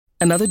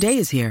Another day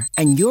is here,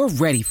 and you're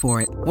ready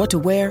for it. What to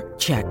wear?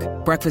 Check.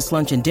 Breakfast,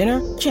 lunch, and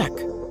dinner? Check.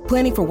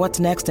 Planning for what's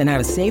next and how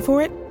to save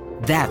for it?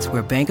 That's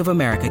where Bank of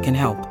America can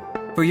help.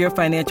 For your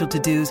financial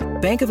to-dos,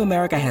 Bank of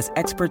America has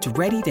experts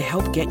ready to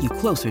help get you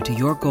closer to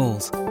your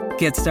goals.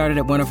 Get started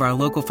at one of our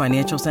local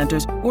financial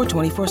centers or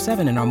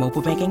 24/7 in our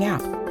mobile banking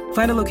app.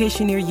 Find a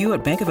location near you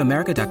at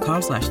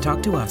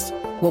bankofamerica.com/talktous.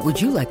 What would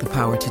you like the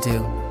power to do?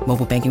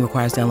 Mobile banking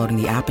requires downloading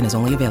the app and is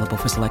only available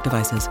for select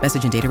devices.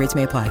 Message and data rates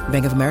may apply.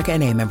 Bank of America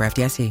N.A., member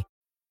FDIC.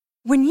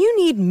 When you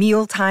need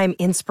mealtime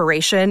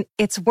inspiration,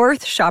 it's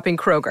worth shopping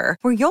Kroger,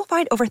 where you'll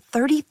find over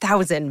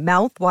 30,000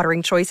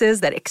 mouth-watering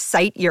choices that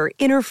excite your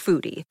inner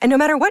foodie. And no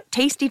matter what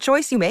tasty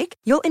choice you make,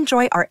 you'll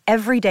enjoy our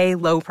everyday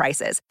low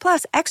prices,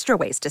 plus extra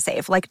ways to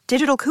save, like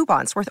digital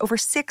coupons worth over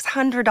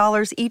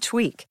 $600 each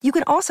week. You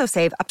can also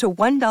save up to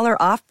 $1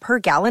 off per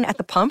gallon at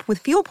the pump with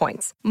fuel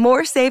points.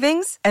 More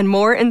savings and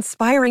more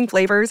inspiring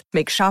flavors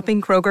make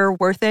shopping Kroger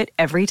worth it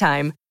every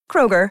time.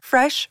 Kroger,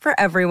 fresh for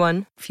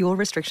everyone. Fuel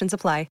restrictions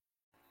apply.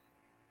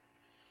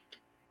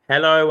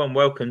 Hello and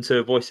welcome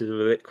to Voices of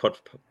a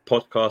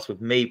podcast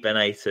with me, Ben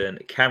Ayton,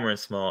 Cameron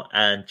Smart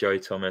and Joe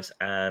Thomas,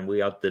 and we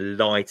are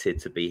delighted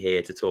to be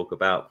here to talk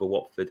about the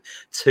Watford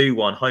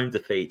 2-1 home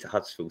defeat to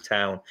Huddersfield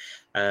Town.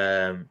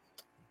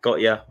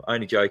 Got ya,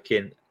 only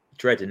joking,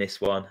 dreading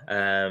this one.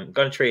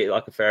 Going to treat it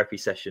like a therapy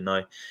session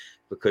though,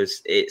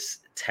 because it's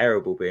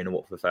terrible being a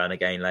Watford fan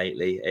again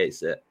lately.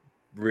 It's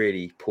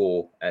really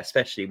poor,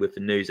 especially with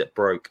the news that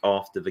broke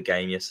after the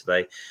game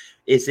yesterday.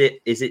 Is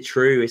it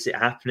true? Is it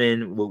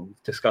happening? We'll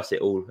discuss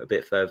it all a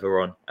bit further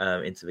on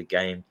into the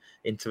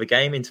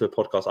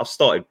podcast. I've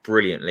started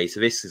brilliantly, so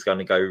this is going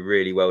to go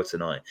really well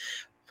tonight.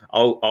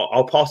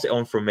 I'll pass it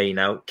on from me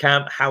now.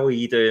 Cam, how are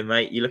you doing,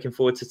 mate? You looking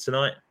forward to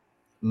tonight?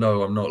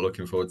 No, I'm not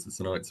looking forward to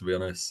tonight, to be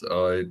honest.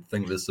 I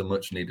think there's a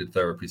much needed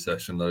therapy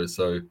session though,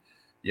 so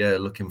yeah,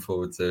 looking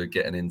forward to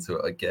getting into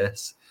it, I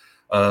guess.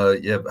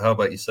 But how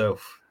about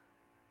yourself?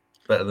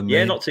 Better than me?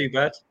 Yeah, not too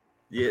bad.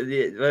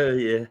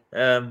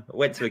 Yeah.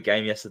 Went to a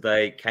game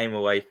yesterday, came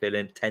away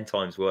feeling 10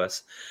 times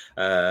worse.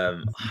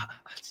 I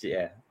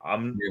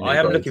am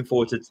looking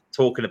forward to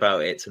talking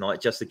about it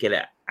tonight, just to get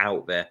it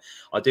out there.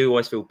 I do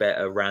always feel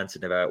better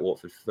ranting about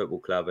Watford Football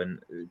Club,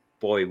 and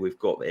boy, we've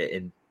got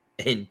it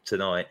in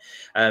tonight.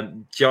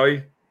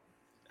 Joe,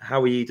 how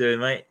are you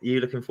doing, mate? Are you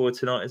looking forward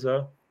tonight as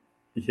well?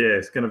 Yeah,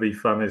 it's going to be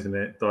fun, isn't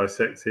it?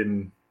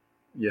 Dissecting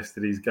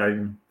yesterday's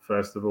game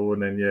first of all,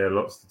 and then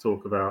lots to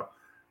talk about.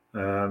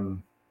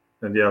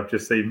 And I've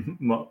just seen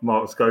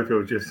Mark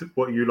Schofield. Just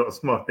what are you lot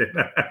smiling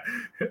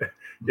at?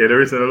 There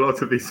isn't a lot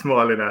to be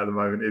smiling at the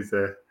moment, is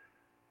there?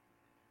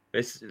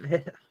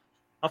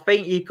 I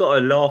think you've got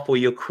to laugh or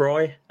you'll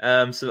cry.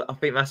 So I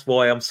think that's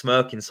why I'm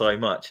smirking so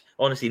much.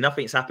 Honestly,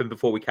 nothing's happened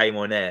before we came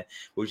on air.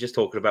 We were just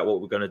talking about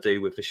what we're going to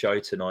do with the show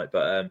tonight.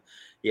 But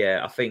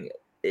I think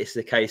it's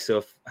the case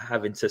of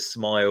having to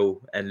smile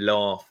and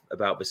laugh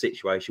about the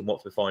situation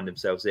Watford find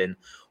themselves in,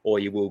 or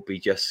you will be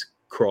just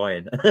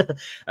crying.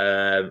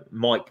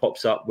 Mike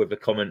pops up with a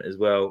comment as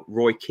well.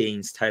 Roy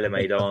Keane's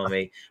tailor-made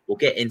army. We'll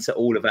get into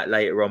all of that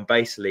later on.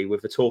 Basically,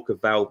 with the talk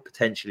of Val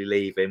potentially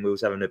leaving, we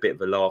was having a bit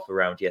of a laugh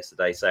around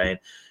yesterday, saying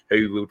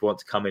who would want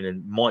to come in.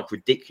 And Mike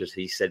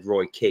ridiculously said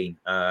Roy Keane.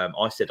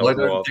 I said I'd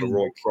rather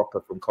Roy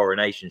Cropper from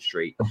Coronation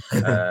Street.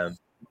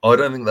 I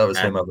don't think that was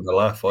him having a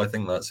laugh. I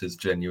think that's his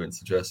genuine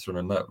suggestion,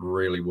 and that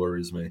really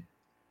worries me.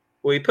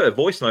 Well, he put a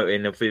voice note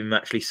in of him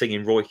actually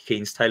singing Roy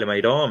Keane's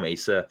tailor-made army,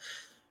 so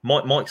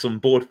Mike's on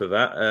board for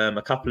that.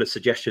 A couple of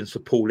suggestions for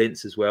Paul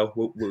Ince as well.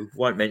 We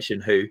won't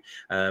mention who,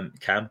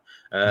 Cam,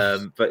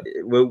 but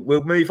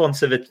we'll move on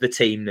to the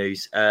team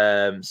news.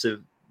 So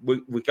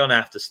we're going to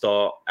have to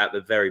start at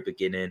the very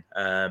beginning.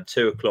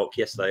 2:00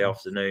 yesterday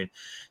afternoon,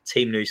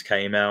 team news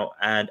came out,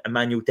 and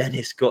Emmanuel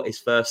Dennis got his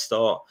first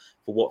start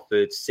for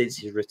Watford since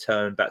his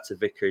return back to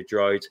Vicarage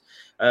Road.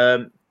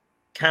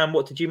 Cam,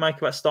 what did you make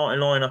of that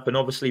starting lineup? And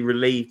obviously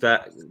relieved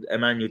that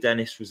Emmanuel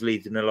Dennis was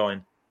leading the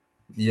line.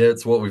 Yeah,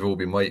 it's what we've all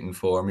been waiting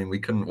for. I mean, we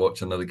couldn't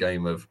watch another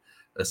game of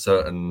a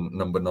certain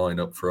number 9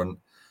 up front.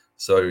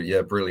 So,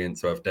 yeah, brilliant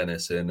to have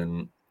Dennis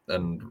in,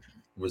 and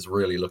was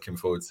really looking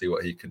forward to see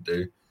what he could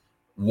do.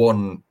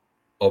 One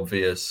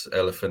obvious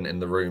elephant in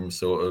the room,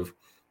 sort of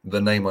the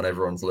name on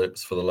everyone's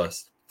lips for the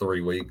last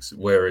 3 weeks.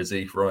 Where is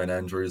he? Ryan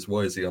Andrews.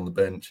 Why is he on the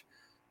bench?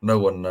 No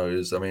one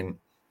knows. I mean,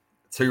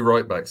 2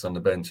 right-backs on the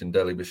bench and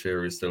Deli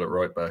Bashir is still at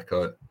right-back.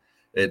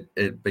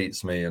 It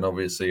beats me. And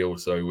obviously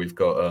also we've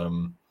got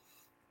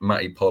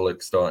Matty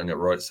Pollock starting at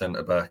right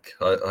centre-back.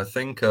 I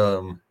think,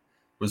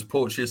 was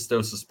Porteous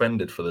still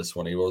suspended for this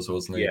one? He was,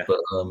 wasn't he? Yeah,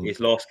 but, his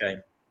last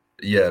game.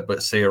 Yeah, but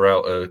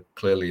Ciarauta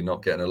clearly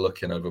not getting a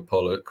look in over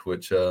Pollock,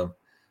 which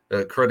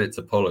credit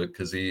to Pollock,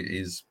 because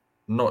he's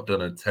not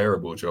done a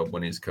terrible job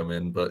when he's come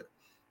in. But,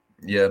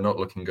 yeah, not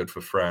looking good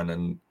for Fran.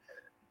 And,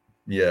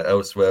 yeah,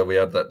 elsewhere we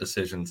had that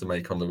decision to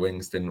make on the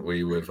wings, didn't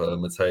we, with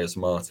Mateus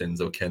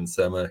Martins or Ken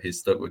Sema. He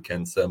stuck with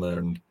Ken Sema,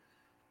 and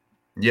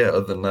yeah,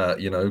 other than that,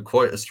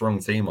 quite a strong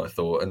team, I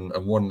thought, and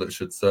one that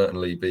should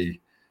certainly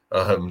be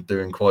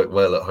doing quite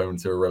well at home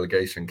to a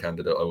relegation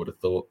candidate, I would have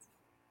thought.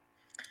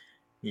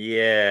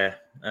 Yeah,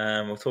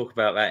 we'll talk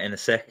about that in a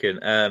second.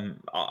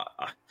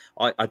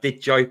 I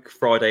did joke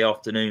Friday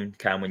afternoon,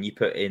 Cam, when you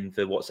put in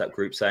the WhatsApp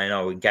group saying,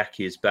 "Oh,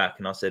 Ngaki is back,"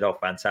 and I said, "Oh,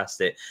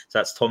 fantastic!" So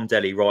that's Tom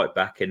Delly right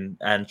back, and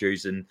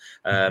Andrews and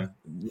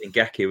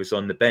Ngaki was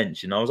on the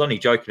bench, and I was only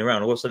joking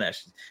around. I wasn't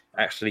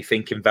actually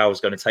thinking Val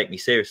was going to take me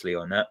seriously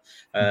on that.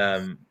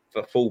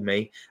 But fool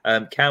me.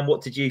 Cam,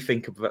 what did you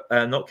think of?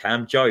 Not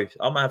Cam, Joe.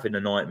 I'm having a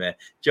nightmare.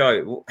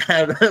 Joe,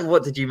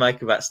 what did you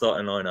make of that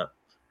starting lineup?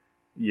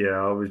 Yeah,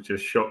 I was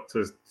just shocked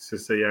to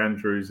see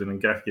Andrews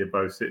and Ngakia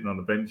both sitting on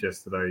the bench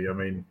yesterday. I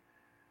mean,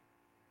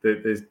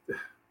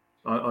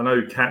 I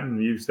know, Catton,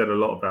 you've said a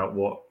lot about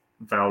what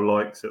Val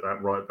likes at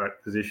that right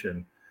back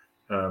position,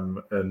 and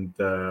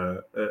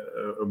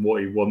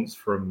what he wants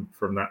from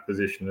that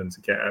position, and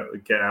to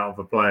get out of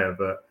a player.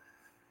 But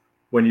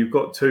when you've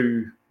got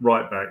two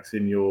right backs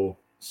in your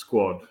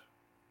squad,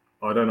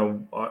 I don't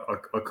know.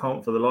 I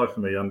can't for the life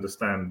of me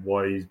understand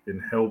why he's been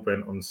hell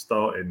bent on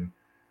starting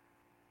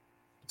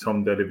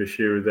Tom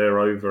Delibashiru there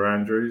over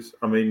Andrews.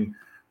 I mean,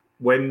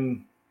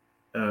 when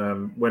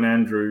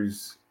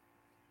Andrews,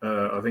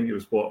 I think it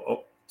was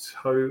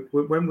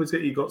October. When was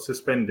it he got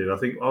suspended? I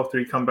think after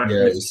he come back.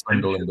 Yeah, it was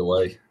Sunderland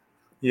away.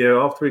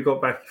 Yeah, after he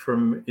got back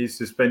from his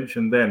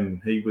suspension,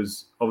 then he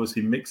was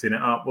obviously mixing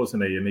it up,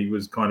 wasn't he? And he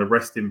was kind of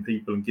resting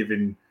people and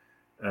giving,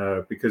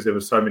 because there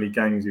were so many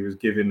games, he was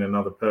giving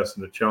another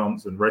person a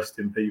chance and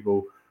resting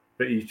people.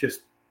 But he's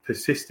just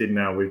persisting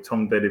now with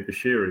Tom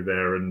Delibashiru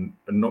there and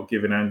not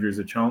giving Andrews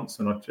a chance.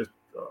 And I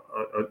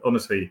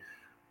honestly,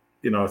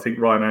 I think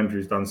Ryan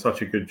Andrews done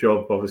such a good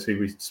job. Obviously,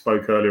 we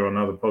spoke earlier on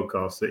other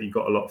podcasts that he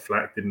got a lot of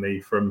flack, didn't he,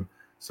 from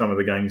some of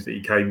the games that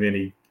he came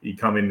in. He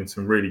come in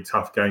some really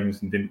tough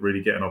games and didn't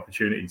really get an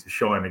opportunity to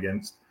shine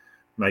against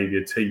maybe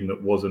a team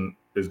that wasn't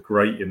as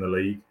great in the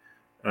league.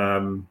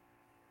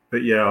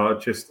 But yeah,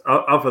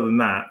 other than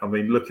that, I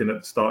mean, looking at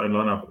the starting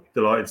lineup,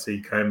 delighted to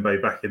see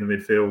Kembe back in the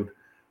midfield.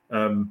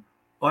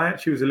 I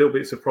actually was a little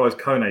bit surprised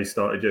Kone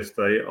started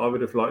yesterday. I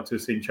would have liked to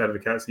have seen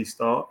Chadvikatsi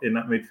start in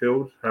that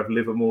midfield, have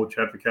Livermore,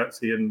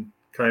 Chadvikatsi and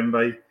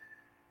Kembe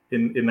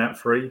in that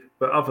three.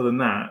 But other than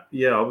that,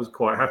 yeah, I was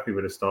quite happy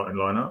with the starting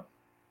lineup.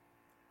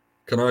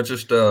 Can I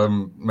just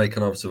make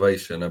an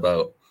observation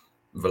about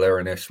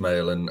Valerien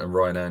Ismael and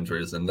Ryan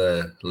Andrews and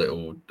their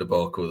little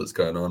debacle that's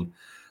going on?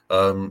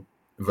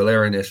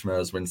 Valerien Ismael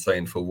has been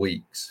saying for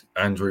weeks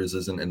Andrews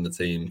isn't in the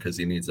team because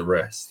he needs a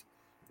rest.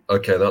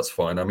 Okay, that's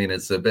fine. I mean,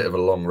 it's a bit of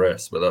a long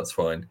rest, but that's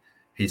fine.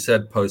 He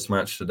said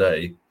post-match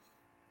today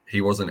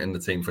he wasn't in the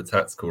team for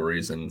tactical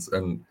reasons.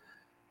 And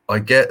I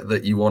get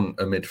that you want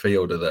a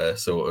midfielder there,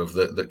 sort of,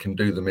 that can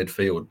do the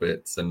midfield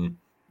bits and,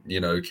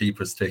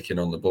 keep us ticking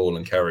on the ball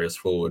and carry us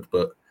forward.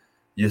 But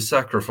you're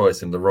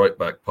sacrificing the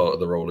right-back part of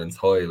the role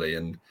entirely.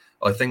 And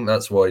I think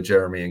that's why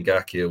Jeremy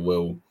Ngakia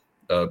will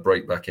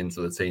break back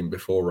into the team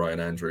before Ryan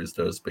Andrews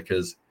does,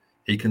 because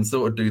he can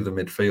sort of do the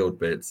midfield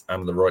bits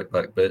and the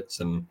right-back bits,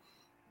 and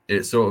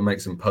it sort of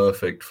makes him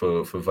perfect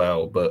for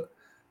Val. But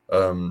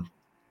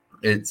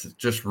it's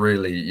just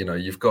really,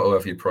 you've got to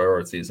have your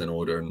priorities in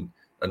order, and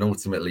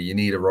ultimately you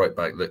need a right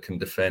back that can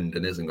defend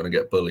and isn't going to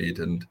get bullied.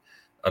 And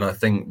I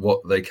think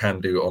what they can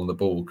do on the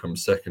ball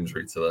comes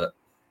secondary to that.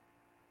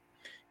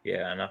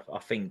 Yeah, and I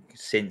think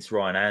since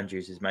Ryan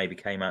Andrews has maybe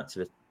came out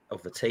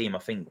of the team, I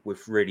think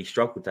we've really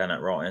struggled down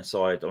that right-hand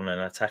side on an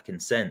attacking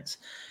sense.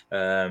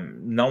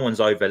 No one's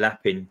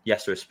overlapping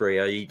Yasser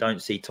Asprilla. You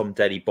don't see Tom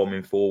Delly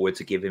bombing forward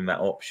to give him that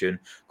option,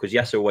 because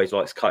Yasser always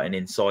likes cutting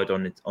inside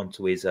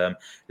onto his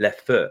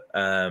left foot.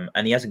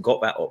 And he hasn't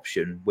got that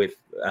option with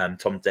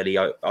Tom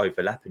Delly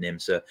overlapping him.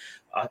 So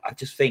I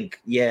just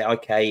think, yeah,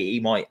 okay, he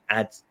might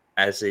add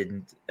as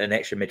in an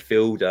extra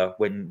midfielder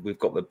when we've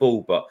got the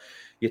ball, but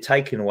you're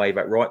taking away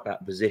that right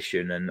back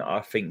position, and I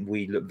think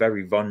we look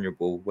very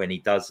vulnerable when he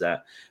does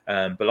that.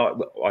 But like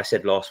I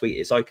said last week,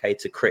 it's okay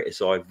to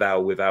criticise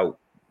Val without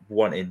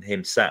wanting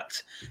him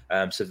sacked.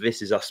 So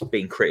this is us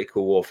being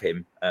critical of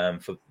him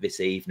for this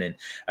evening.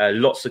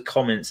 Lots of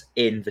comments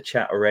in the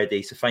chat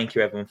already, so thank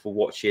you everyone for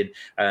watching.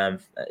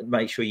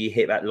 Make sure you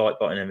hit that like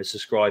button and the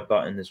subscribe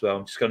button as well.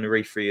 I'm just going to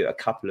read through a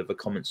couple of the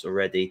comments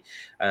already.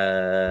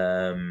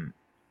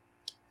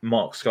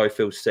 Mark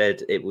Schofield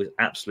said it was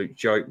absolute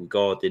joke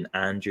regarding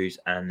Andrews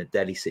and the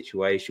Delhi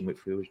situation,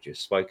 which we were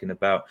just spoken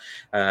about.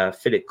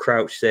 Philip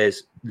Crouch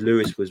says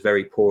Lewis was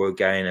very poor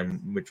again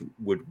and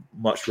would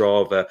much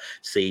rather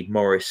see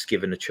Morris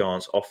given a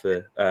chance.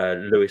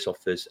 Lewis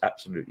offers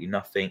absolutely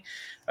nothing.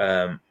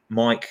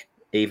 Mike,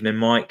 evening,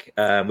 Mike.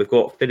 We've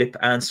got Philip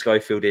and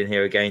Schofield in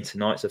here again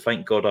tonight, so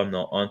thank God I'm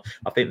not on.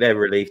 I think they're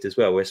relieved as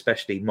well,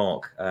 especially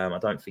Mark. I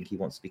don't think he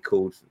wants to be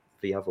called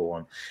the other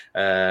one.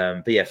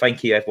 But yeah,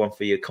 thank you everyone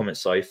for your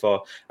comments so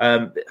far.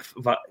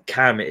 But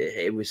Cam,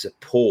 it was a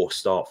poor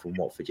start from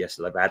Watford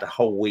yesterday. They had a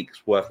whole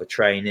week's worth of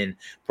training,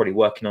 probably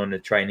working on the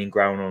training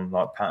ground on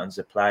like patterns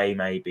of play,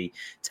 maybe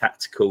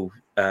tactical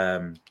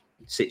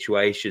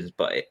situations,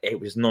 but it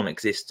was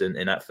non-existent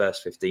in that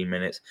first 15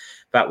 minutes.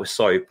 That was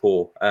so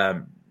poor.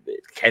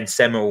 Ken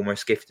Semmer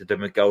almost gifted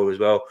them a goal as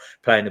well,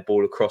 playing the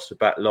ball across the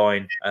back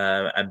line.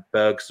 And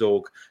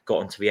Bergzorg got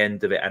onto the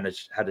end of it and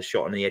had a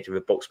shot on the edge of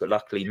the box. But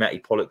luckily, Matty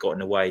Pollock got in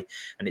the way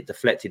and it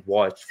deflected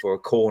wide for a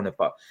corner.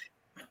 But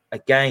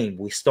again,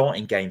 we're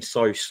starting games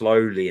so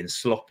slowly and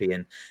sloppy.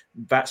 And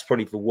that's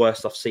probably the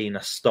worst I've seen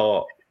us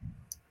start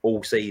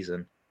all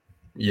season.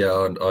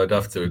 Yeah, I'd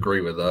have to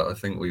agree with that. I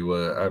think we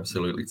were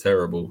absolutely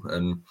terrible.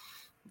 And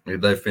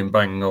they've been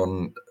banging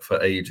on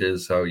for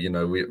ages how,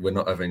 we're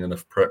not having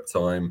enough prep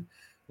time.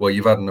 Well,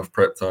 you've had enough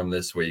prep time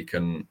this week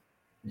and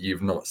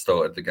you've not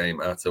started the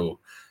game at all.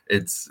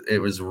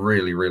 It was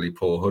really, really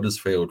poor.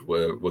 Huddersfield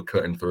were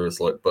cutting through us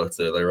like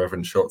butter. They were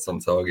having shots on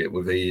target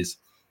with ease.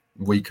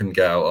 We couldn't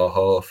get out our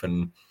half,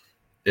 and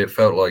it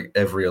felt like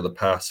every other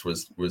pass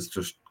was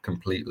just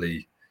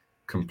completely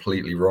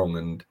wrong.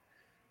 And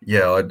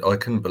yeah, I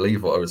couldn't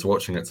believe what I was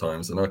watching at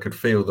times, and I could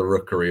feel the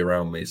rookery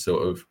around me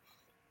sort of,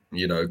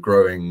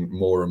 growing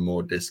more and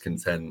more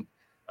discontent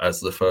as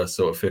the first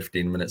sort of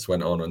 15 minutes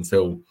went on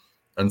until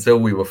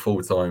we were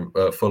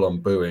full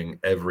on booing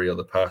every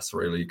other pass,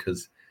 really,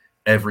 because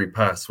every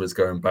pass was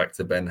going back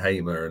to Ben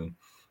Hamer,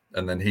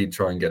 and then he'd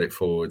try and get it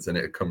forwards and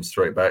it'd come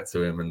straight back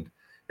to him, and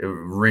it was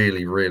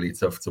really, really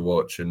tough to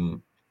watch.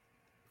 And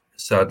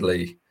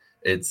sadly,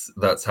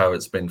 that's how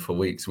it's been for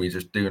weeks. We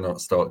just do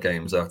not start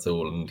games at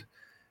all, and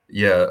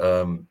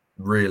yeah,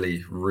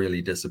 really,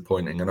 really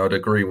disappointing. And I'd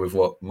agree with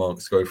what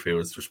Mark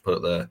Schofield's just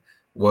put there.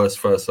 Worst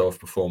first half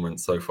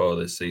performance so far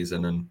this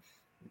season, and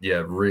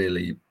yeah,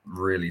 really,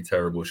 really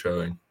terrible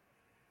showing.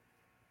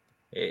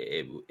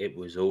 It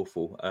was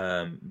awful.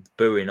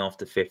 Booing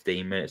after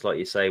 15 minutes, like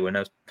you say, when I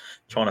was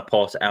trying to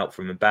pass it out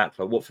from the back,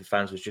 like Watford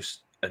fans was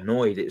just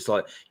annoyed. It's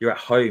like you're at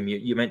home,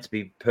 you're meant to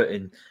be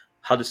putting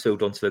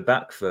Huddersfield onto the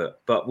back foot,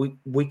 but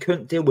we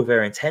couldn't deal with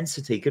their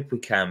intensity, could we,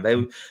 Cam?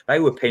 They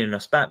were pinning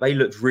us back. They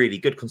looked really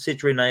good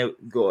considering they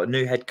got a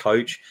new head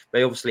coach.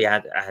 They obviously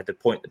had a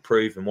point to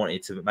prove and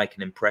wanted to make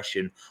an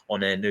impression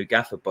on their new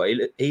gaffer, but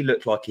he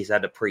looked like he's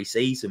had a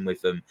pre-season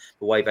with them,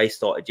 the way they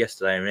started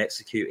yesterday and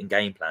executing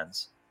game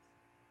plans.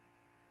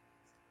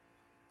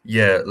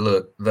 Yeah,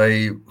 look,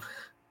 they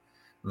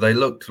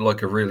looked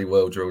like a really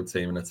well-drilled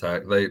team in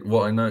attack.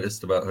 What I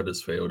noticed about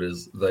Huddersfield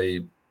is they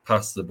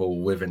passed the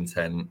ball with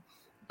intent.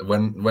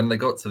 When they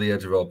got to the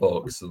edge of our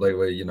box, they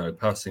were,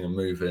 passing and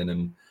moving,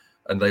 and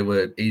they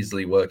were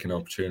easily working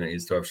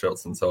opportunities to have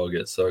shots on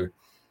target. So,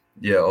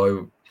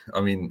 yeah,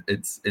 I mean,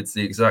 it's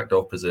the exact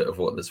opposite of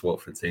what this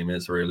Watford team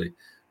is, really.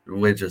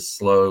 We're just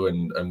slow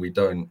and we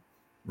don't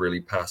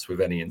really pass with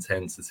any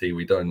intensity.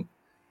 We don't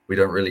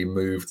really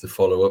move to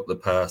follow up the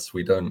pass.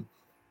 We don't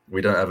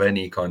have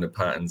any kind of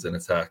patterns in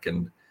attack.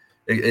 And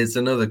it's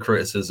another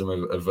criticism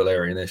of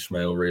Valerien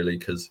Ismael, really,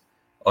 because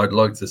I'd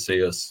like to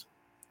see us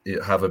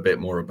have a bit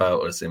more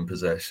about us in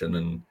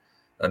possession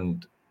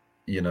and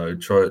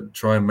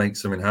try and make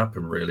something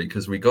happen, really,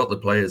 because we got the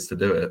players to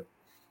do it,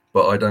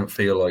 but I don't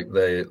feel like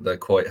they're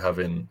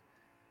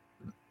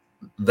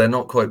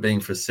not quite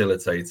being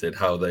facilitated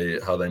how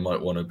they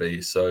might want to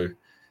be. So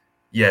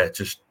yeah,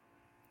 just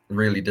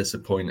really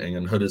disappointing.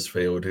 And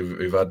Huddersfield,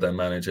 who've had their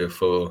manager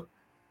for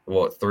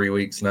 3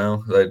 weeks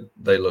now,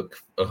 they look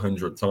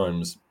 100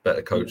 times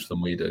better coached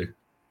than we do.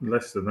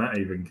 Less than that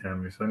even,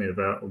 Cam. It's only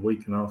about a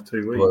week and a half,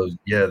 2 weeks. Well,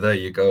 yeah, there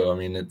you go. I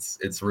mean,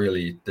 it's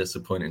really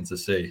disappointing to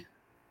see.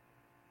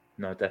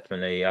 No,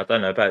 definitely. I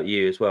don't know about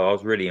you as well. I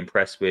was really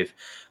impressed with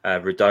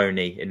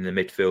Rodoni in the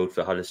midfield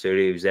for Huddersfield.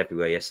 He was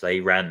everywhere yesterday.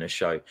 He ran the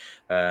show.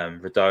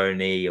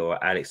 Rodoni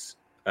or Alex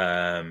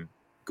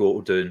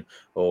Gordon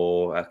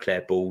or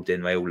Claire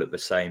Balding, they all look the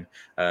same.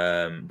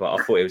 But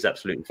I thought it was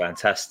absolutely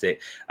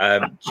fantastic.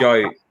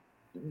 Joe,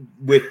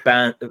 with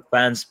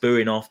fans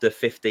booing after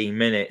 15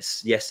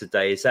 minutes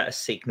yesterday, is that a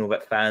signal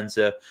that fans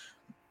are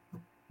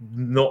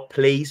not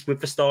pleased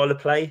with the style of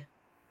play?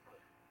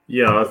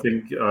 Yeah, I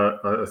think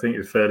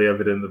it's fairly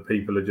evident that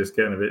people are just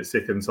getting a bit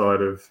sick and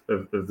tired of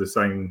the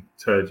same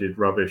turgid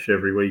rubbish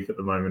every week at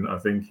the moment. I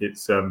think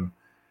it's a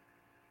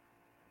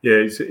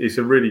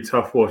really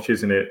tough watch,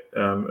 isn't it?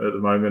 At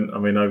the moment, I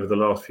mean, over the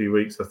last few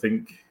weeks, I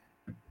think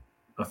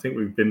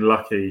we've been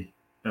lucky.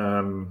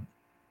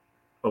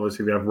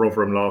 Obviously, we had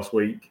Rotherham last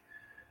week.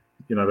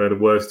 They're the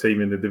worst team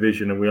in the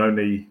division, and we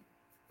only.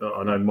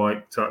 I know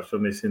Mike touched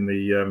on this in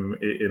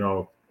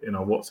our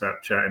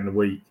WhatsApp chat in the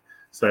week,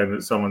 saying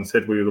that someone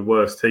said we were the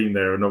worst team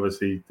there, and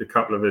obviously a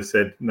couple of us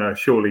said no,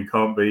 surely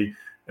can't be,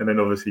 and then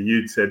obviously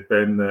you'd said,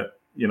 Ben, that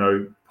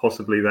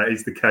possibly that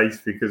is the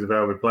case because of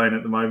how we're playing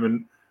at the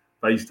moment.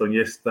 Based on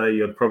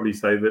yesterday, I'd probably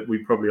say that we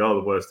probably are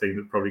the worst team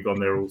that's probably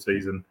gone there all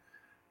season.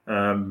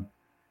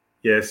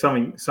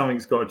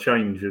 Something's got to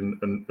change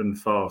and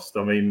fast.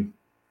 I mean,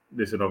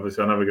 listen,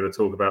 obviously, I know we're going to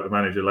talk about the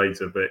manager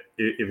later, but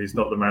if it's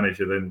not the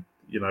manager, then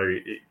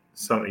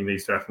something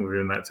needs to happen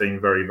within that team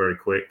very, very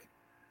quick.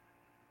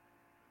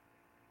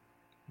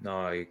 No,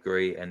 I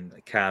agree. And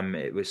Cam,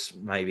 it was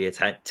maybe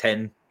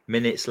 10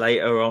 minutes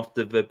later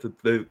after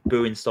the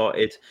booing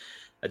started,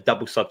 a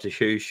double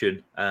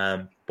substitution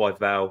by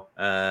Val.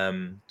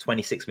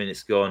 26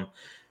 minutes gone.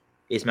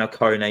 Ismael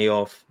Kone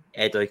off,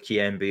 Edo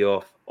Kiembe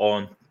off,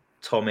 on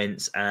Tom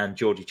Ince and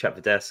Georgie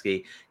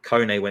Chapadevsky.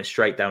 Kone went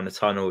straight down the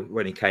tunnel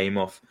when he came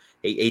off.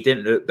 He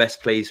didn't look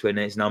best pleased when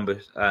his number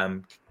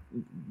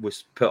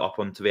was put up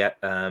onto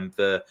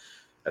the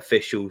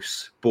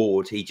officials'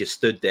 board. He just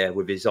stood there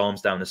with his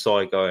arms down the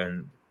side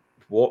going,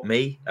 what,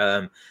 me?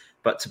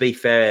 But to be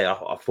fair,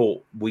 I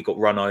thought we got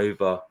run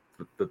over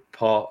the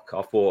park.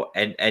 I thought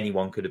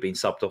anyone could have been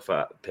subbed off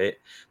at the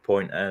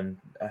point, and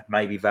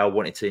maybe Val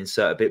wanted to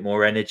insert a bit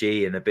more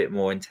energy and a bit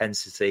more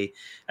intensity,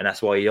 and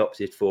that's why he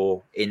opted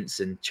for Ince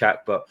and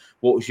Chak. But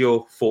what was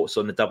your thoughts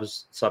on the double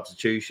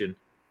substitution?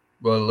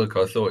 Well, look,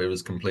 I thought it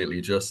was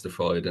completely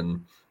justified,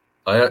 and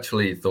I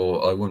actually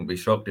thought I wouldn't be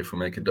shocked if we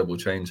make a double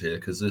change here,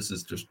 because this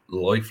is just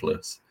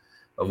lifeless.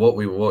 Of what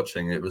we were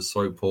watching, it was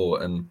so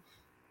poor, and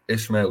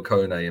Ismael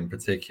Kone in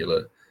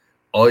particular,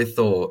 I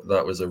thought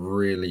that was a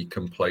really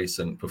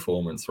complacent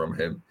performance from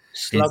him.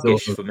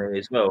 Sluggish for me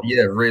as well.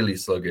 Yeah, really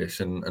sluggish,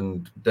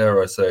 and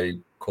dare I say,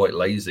 quite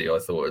lazy, I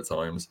thought at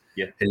times.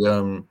 Yeah.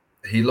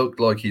 He looked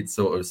like he'd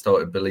sort of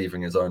started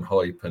believing his own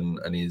hype, and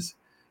he's,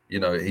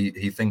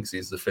 he thinks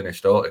he's the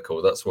finished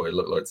article. That's what it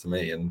looked like to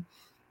me. And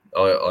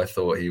I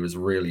thought he was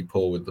really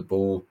poor with the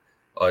ball.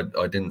 I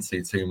didn't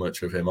see too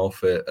much of him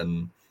off it,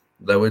 and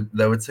there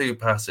were two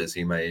passes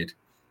he made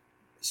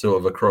sort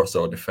of across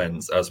our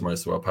defence, as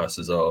most of our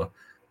passes are,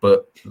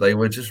 but they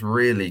were just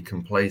really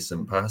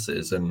complacent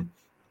passes, and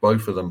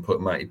both of them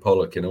put Matty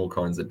Pollock in all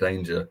kinds of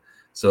danger.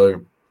 So,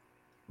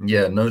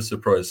 yeah, no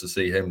surprise to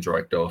see him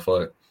dragged off.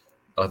 I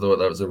thought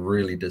that was a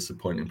really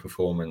disappointing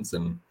performance,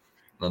 and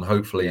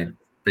hopefully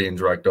being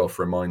dragged off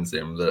reminds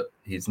him that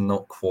he's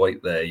not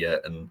quite there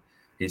yet, and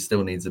he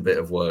still needs a bit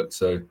of work.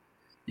 So,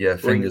 yeah,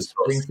 fingers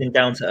crossed. Brings him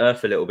down to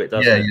earth a little bit,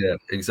 doesn't it? Yeah,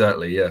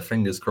 exactly. Yeah,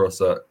 fingers crossed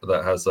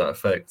that has that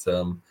effect.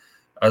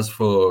 As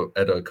for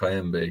Edo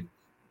Kayembe,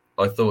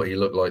 I thought he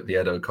looked like the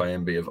Edo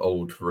Kayembe of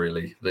old,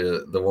 really.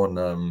 The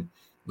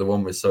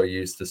one we're so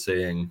used to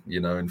seeing,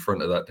 in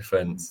front of that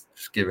defence,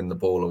 just giving the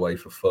ball away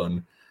for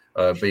fun,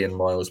 being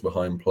miles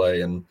behind play.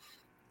 And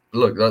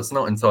look, that's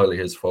not entirely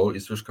his fault.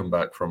 He's just come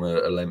back from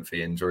a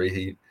lengthy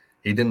injury.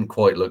 He didn't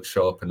quite look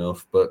sharp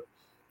enough, but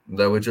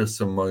there were just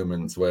some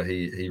moments where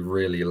he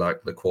really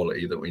lacked the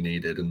quality that we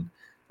needed. And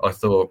I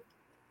thought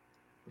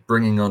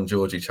bringing on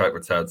Georgie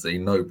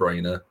Chakwatadze,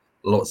 no-brainer,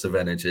 lots of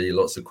energy,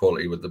 lots of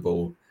quality with the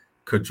ball,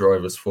 could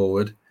drive us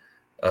forward.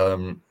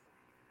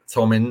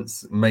 Tom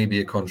Ince, maybe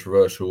a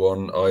controversial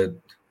one.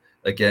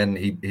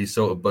 He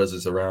sort of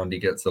buzzes around, he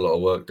gets a lot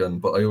of work done,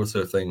 but I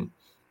also think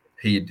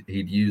he'd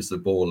use the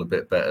ball a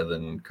bit better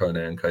than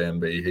Kone and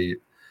Kayembe.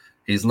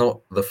 He's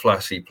not the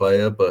flashy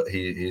player, but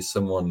he's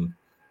someone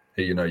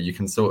who, you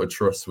can sort of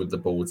trust with the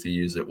ball to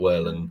use it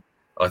well, and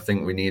I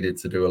think we needed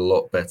to do a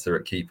lot better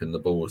at keeping the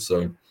ball.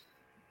 So,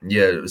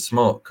 yeah, it was a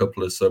smart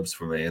couple of subs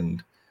for me,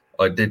 and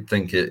I did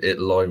think it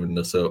livened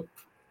us up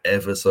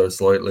ever so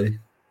slightly.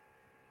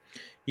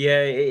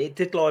 Yeah, it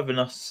did liven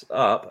us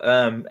up.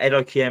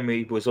 Edo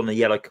Kayembe was on a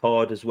yellow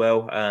card as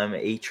well.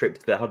 He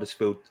tripped the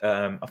Huddersfield.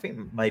 I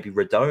think maybe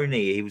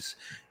Radoni.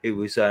 He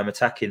was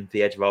attacking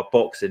the edge of our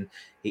box, and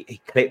he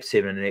clipped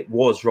him, and it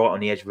was right on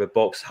the edge of the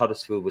box.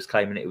 Huddersfield was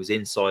claiming it was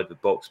inside the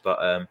box,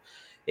 but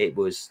it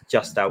was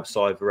just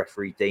outside the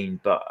referee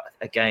deemed. But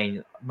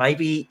again,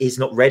 maybe he's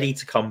not ready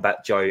to come back,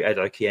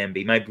 Edo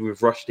Kayembe. Maybe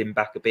we've rushed him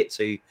back a bit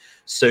too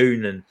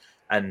soon,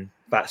 and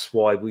that's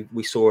why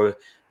we saw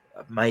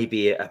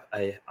maybe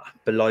a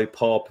below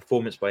par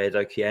performance by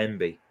Edo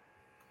Kayembe.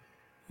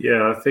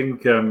 Yeah, I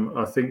think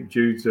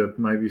due to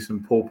maybe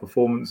some poor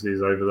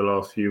performances over the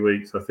last few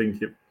weeks, I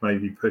think it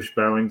maybe pushed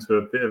Val into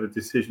a bit of a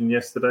decision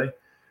yesterday,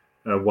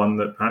 one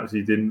that perhaps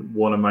he didn't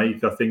want to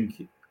make. I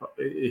think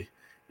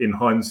in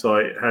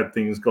hindsight, had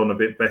things gone a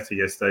bit better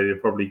yesterday,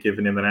 they'd probably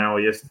given him an hour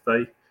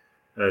yesterday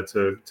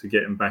to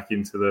get him back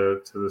into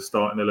the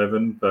starting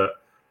 11.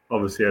 But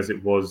obviously, as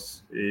it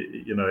was,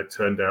 it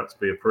turned out to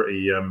be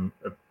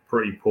a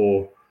pretty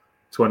poor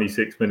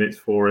 26 minutes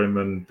for him.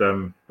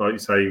 And like you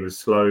say, he was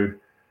slow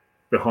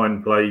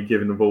behind play,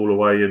 giving the ball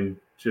away, and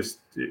just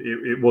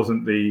it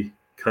wasn't the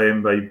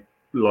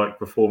Kayembe-like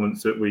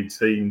performance that we'd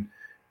seen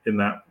in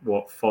that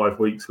 5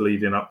 weeks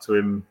leading up to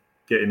him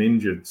getting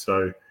injured.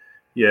 So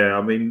yeah,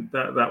 I mean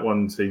that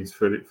one seems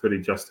fully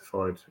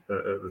justified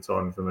at the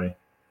time for me.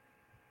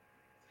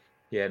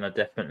 Yeah, no,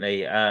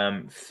 definitely.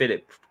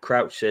 Philip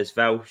Crouch says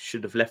Val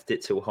should have left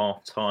it till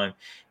half time.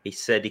 He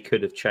said he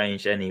could have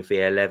changed any of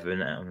the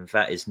 11, and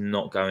that is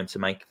not going to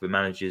make the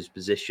manager's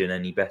position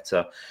any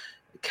better.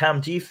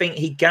 Cam, do you think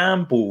he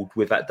gambled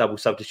with that double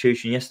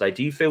substitution yesterday?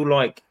 Do you feel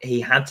like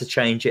he had to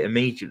change it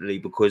immediately?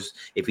 Because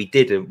if he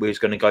didn't, we was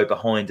going to go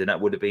behind, and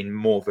that would have been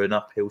more of an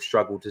uphill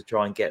struggle to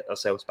try and get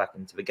ourselves back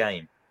into the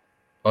game.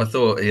 I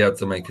thought he had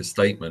to make a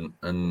statement,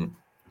 and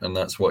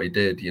that's what he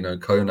did.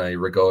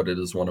 Kone, regarded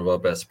as one of our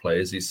best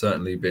players, he's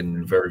certainly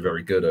been very,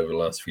 very good over the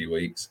last few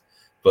weeks,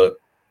 but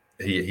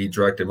he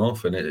dragged him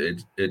off, and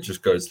it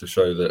just goes to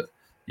show that,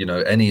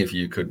 any of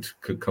you could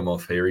come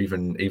off here,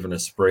 even a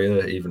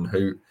Sprea, even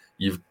Hoot.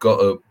 You've got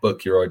to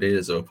book your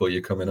ideas up or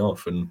you're coming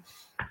off. And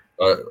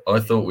I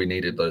thought we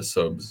needed those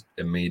subs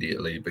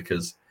immediately,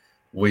 because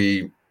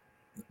we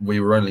we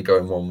were only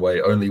going one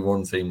way. Only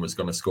one team was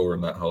going to score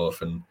in that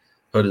half, and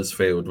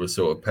Huddersfield was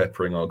sort of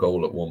peppering our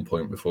goal at one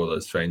point before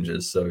those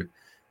changes. So,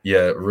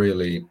 yeah, it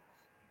really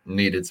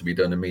needed to be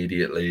done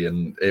immediately.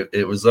 And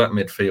it was that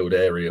midfield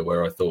area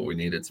where I thought we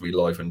needed to be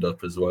livened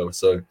up as well.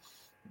 So,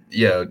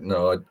 yeah,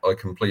 no, I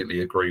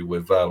completely agree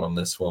with Val on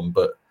this one.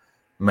 But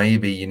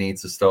maybe you need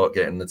to start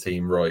getting the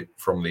team right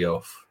from the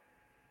off.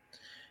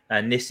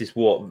 And this is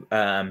what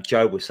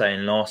Joe was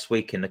saying last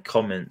week in the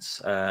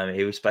comments.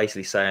 He was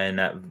basically saying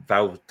that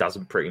Val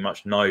doesn't pretty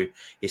much know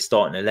his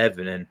starting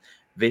 11. And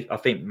I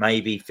think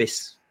maybe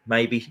this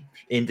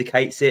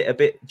indicates it a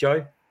bit,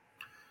 Joe.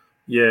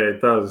 Yeah,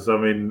 it does. I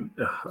mean,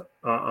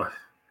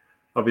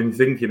 I've been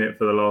thinking it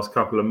for the last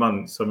couple of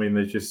months. I mean,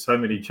 there's just so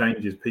many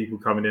changes, people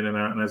coming in and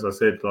out. And as I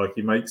said, like,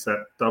 he makes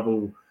that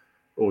double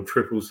or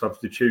triple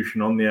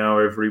substitution on the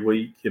hour every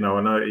week. You know,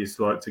 I know it's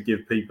like to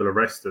give people a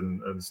rest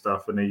and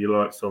stuff, and he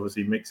likes to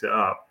obviously mix it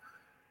up.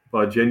 But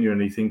I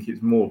genuinely think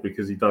it's more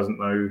because he doesn't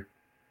know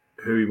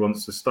who he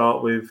wants to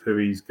start with, who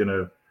he's going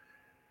to,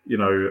 you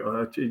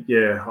know,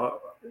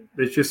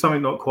 there's just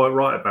something not quite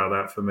right about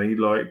that for me.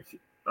 Like,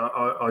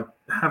 I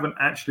haven't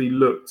actually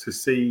looked to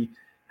see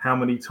how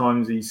many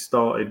times he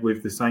started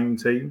with the same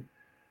team.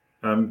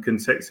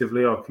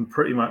 Consecutively, I can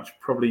pretty much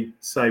probably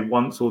say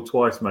once or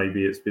twice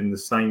maybe it's been the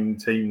same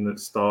team that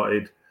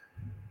started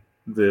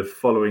the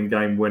following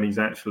game when he's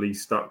actually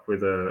stuck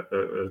with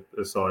a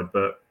side.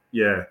 But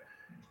yeah,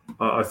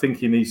 I think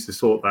he needs to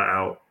sort that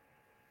out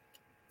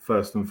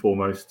first and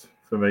foremost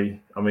for me.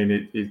 I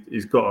mean,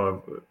 he's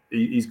got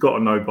to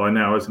know by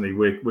now, hasn't he?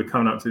 We're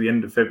coming up to the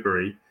end of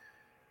February.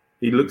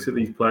 He looks at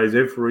these players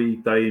every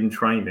day in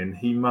training.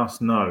 He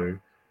must know,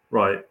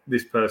 right,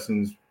 this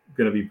person's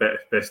going to be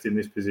best in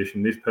this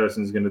position. This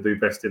person's going to do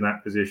best in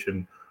that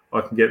position.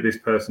 I can get this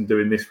person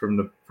doing this from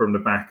the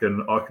back,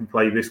 and I can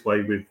play this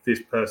way with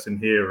this person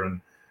here. And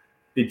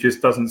it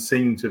just doesn't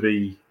seem to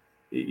be.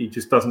 He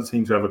just doesn't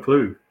seem to have a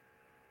clue.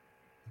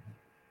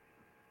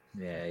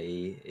 Yeah,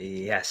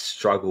 he has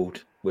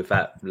struggled with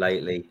that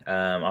lately.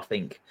 I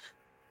think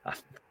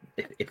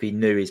if he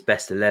knew his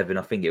best 11,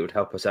 I think it would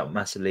help us out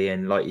massively.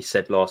 And like you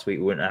said last week,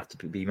 we wouldn't have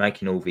to be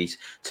making all these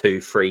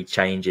 2-3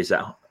 changes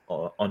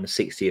on the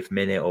 60th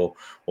minute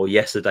or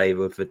yesterday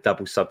with a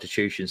double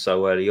substitution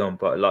so early on.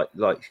 But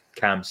like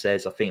Cam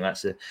says, I think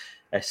that's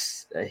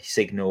a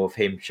signal of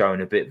him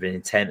showing a bit of an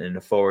intent and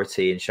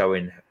authority and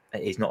showing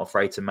he's not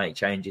afraid to make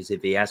changes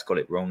if he has got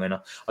it wrong. And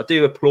I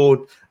do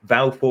applaud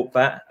Val for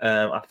that.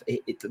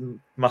 It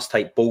must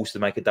take balls to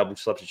make a double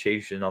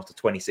substitution after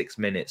 26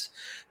 minutes.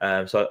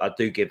 So I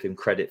do give him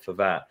credit for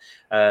that.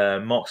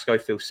 Mark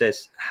Schofield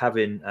says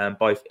having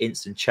both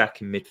Ince and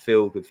Chack in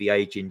midfield with the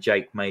aging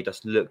Jake made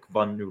us look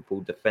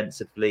vulnerable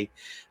defensively.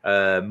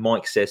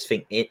 Mike says,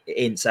 think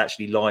Ince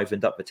actually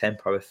livened up the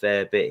tempo a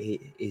fair bit.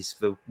 He is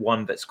the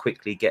one that's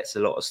quickly gets a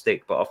lot of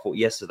stick, but I thought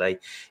yesterday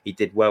he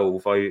did well,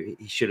 although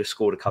he should have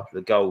scored a couple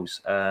of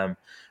goals.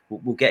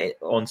 We'll get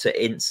on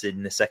to Ince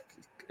in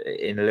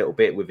a little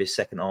bit with his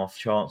second half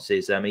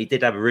chances. He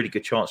did have a really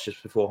good chance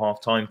just before half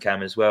time,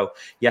 Cam, as well.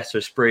 Yasser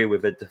Asprilla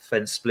with a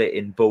defence split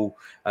in ball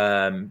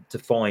to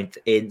find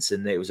Ince,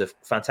 and it was a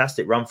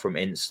fantastic run from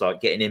Ince, like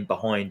getting in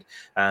behind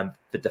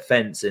the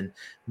defence. And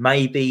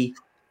maybe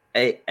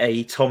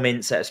a Tom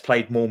Ince that has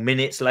played more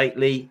minutes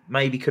lately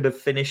maybe could have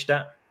finished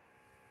that.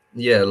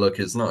 Yeah, look,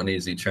 it's not an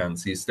easy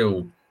chance. He's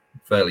still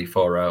fairly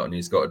far out and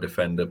he's got a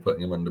defender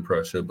putting him under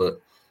pressure,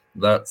 but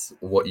that's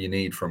what you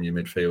need from your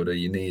midfielder.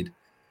 You need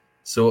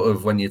sort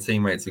of, when your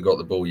teammates have got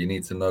the ball, you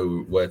need to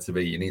know where to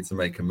be. You need to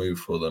make a move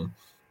for them.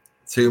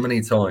 Too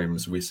many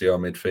times we see our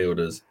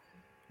midfielders,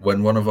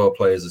 when one of our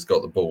players has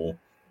got the ball,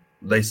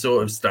 they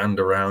sort of stand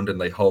around and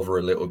they hover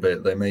a little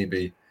bit. They may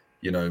be,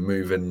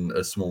 move in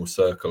a small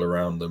circle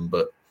around them,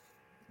 but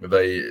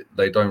they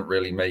don't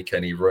really make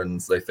any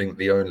runs. They think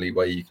the only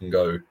way you can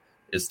go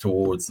is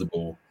towards the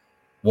ball.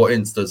 What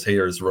Ince does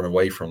here is run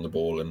away from the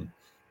ball, and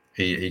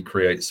he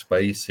creates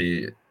space.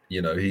 He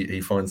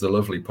finds a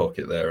lovely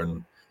pocket there,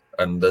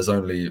 and there's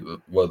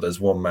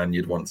one man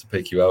you'd want to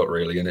pick you out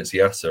really, and it's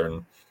Yasser.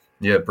 And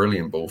yeah,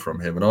 brilliant ball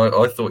from him. And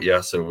I thought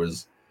Yasser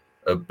was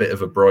a bit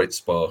of a bright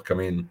spark. I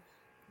mean,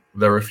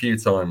 there are a few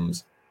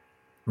times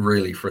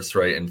really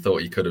frustrating,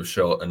 thought he could have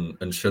shot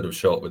and should have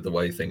shot with the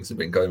way things have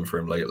been going for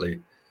him lately.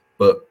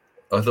 But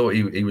I thought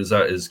he was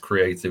at his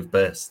creative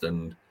best,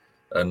 and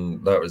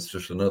that was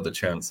just another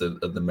chance of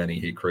the many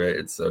he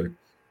created. So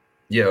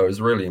yeah, I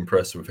was really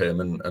impressed with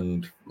him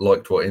and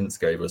liked what Ince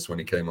gave us when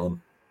he came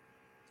on.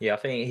 Yeah, I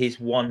think he's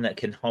one that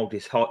can hold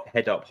his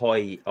head up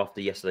high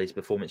after yesterday's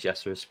performance,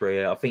 Yasser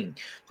Asprilla. I think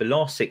the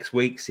last 6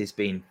 weeks he's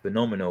been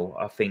phenomenal.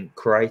 I think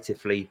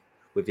creatively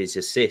with his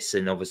assists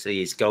and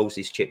obviously his goals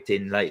he's chipped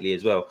in lately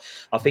as well.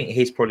 I think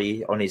he's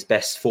probably on his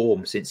best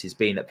form since he's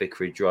been at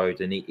Vicarage Road,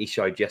 and he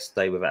showed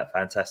yesterday with that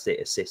fantastic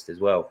assist as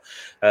well.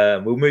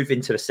 We'll move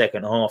into the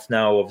second half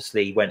now.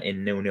 Obviously went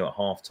in 0-0 at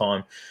half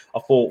time. I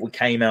thought we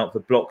came out the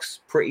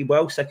blocks pretty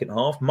well second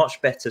half, much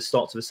better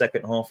start to the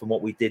second half than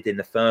what we did in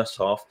the first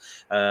half.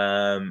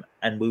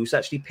 And we was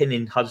actually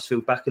pinning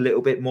Huddersfield back a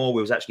little bit more.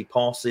 We was actually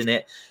passing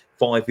it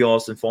 5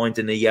 yards and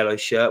finding a yellow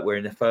shirt, where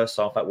in the first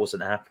half that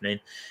wasn't happening.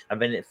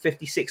 And then at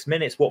 56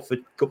 minutes,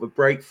 Watford got the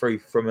breakthrough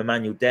from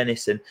Emmanuel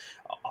Dennis. And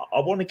I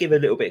want to give a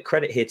little bit of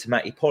credit here to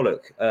Matty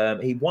Pollock.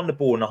 He won the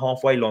ball on the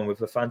halfway line with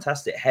a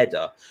fantastic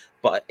header,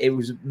 but it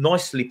was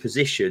nicely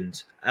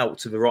positioned out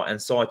to the right-hand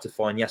side to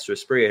find Yasser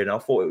Asprilla, and I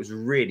thought it was a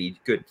really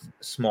good,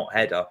 smart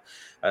header.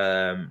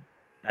 And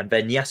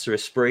then Yasser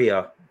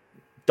Asprilla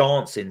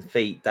dancing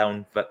feet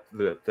down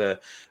the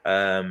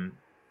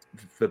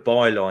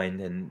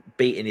byline and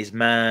beating his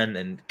man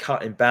and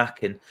cutting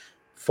back and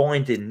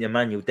finding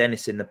Emmanuel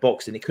Dennis in the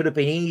box. And it could have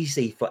been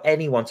easy for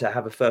anyone to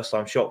have a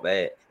first-time shot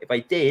there. If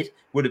they did,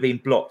 would have been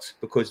blocked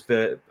because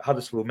the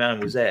Huddersfield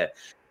man was there.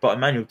 But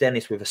Emmanuel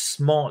Dennis with a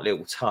smart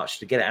little touch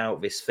to get it out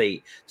of his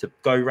feet, to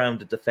go round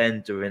the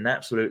defender and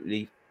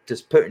absolutely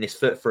just putting his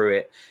foot through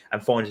it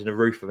and finding the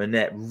roof of the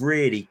net.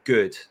 Really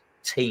good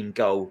team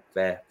goal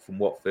there from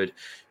Watford.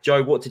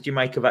 Joe, what did you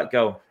make of that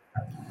goal?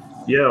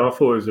 Yeah, I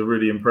thought it was a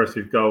really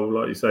impressive goal.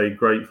 Like you say,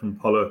 great from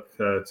Pollock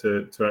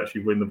to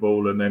actually win the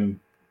ball and then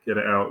get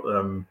it out.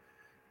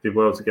 Did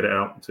well to get it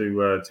out to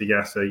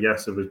Yasser.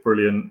 Yasser was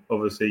brilliant.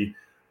 Obviously,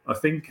 I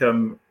think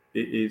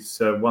it's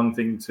one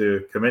thing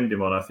to commend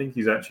him on. I think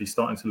he's actually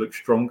starting to look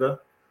stronger.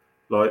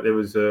 Like there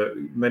was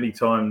many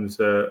times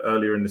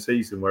earlier in the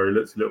season where he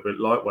looked a little bit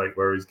lightweight,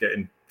 where he's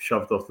getting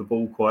shoved off the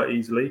ball quite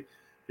easily.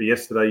 But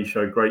yesterday he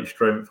showed great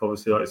strength.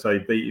 Obviously, like I say,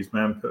 beat his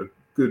man, put a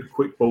good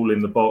quick ball in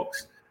the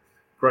box.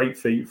 Great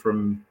feet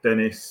from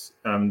Dennis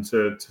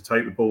to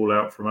take the ball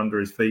out from under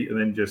his feet and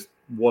then just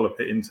wallop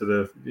it into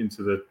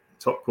the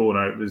top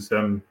corner. It was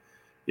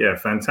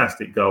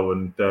fantastic goal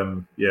and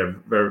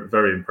very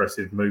very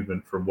impressive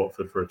movement from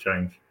Watford for a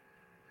change.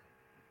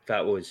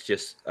 That was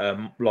just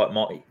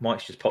like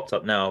Mike's just popped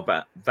up now,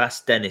 but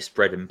that's Dennis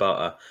bread and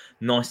butter.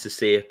 Nice to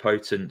see a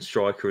potent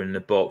striker in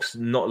the box,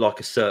 not like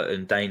a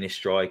certain Danish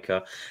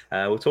striker.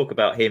 We'll talk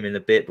about him in a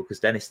bit because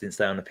Dennis didn't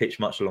stay on the pitch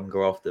much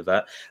longer after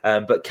that.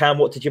 But Cam,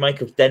 what did you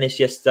make of Dennis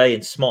yesterday?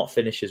 And smart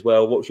finish as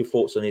well. What was your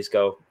thoughts on his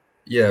goal?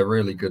 Yeah,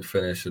 really good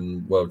finish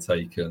and well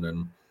taken.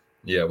 And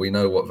yeah, we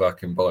know what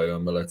Vakenbayo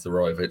and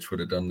Mileta would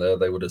have done there.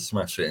 They would have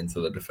smashed it into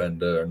the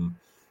defender. And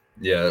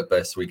yeah, at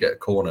best we get a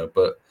corner.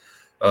 But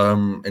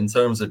in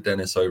terms of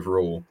Dennis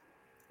overall,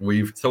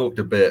 we've talked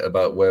a bit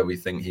about where we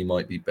think he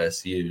might be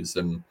best used.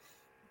 And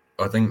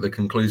I think the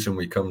conclusion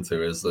we come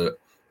to is that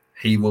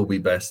he will be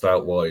best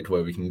out wide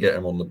where we can get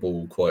him on the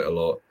ball quite a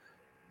lot.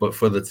 But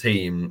for the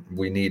team,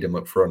 we need him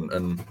up front.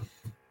 And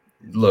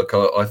look,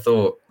 I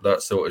thought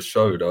that sort of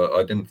showed.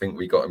 I didn't think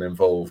we got him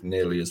involved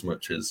nearly as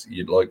much as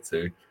you'd like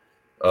to.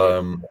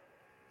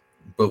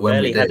 But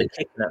when we had a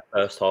kick in that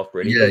first half,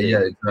 really. Yeah,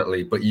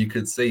 exactly. But you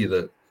could see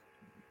that,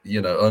 you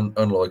know,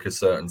 unlike a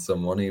certain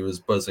someone, he was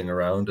buzzing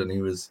around and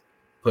he was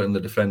putting the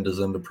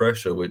defenders under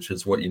pressure, which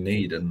is what you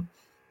need. And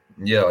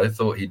yeah, I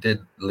thought he did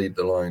lead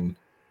the line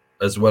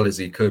as well as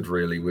he could,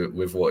 really,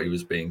 with what he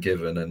was being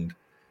given.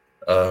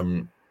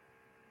 And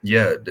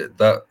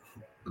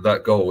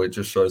that goal, it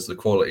just shows the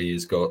quality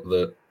he's got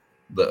that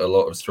a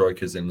lot of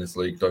strikers in this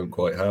league don't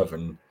quite have.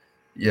 And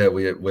yeah,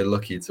 we're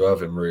lucky to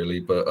have him, really.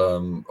 But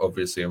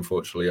obviously,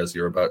 unfortunately, as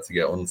you're about to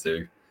get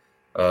onto,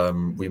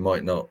 we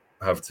might not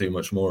have too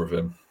much more of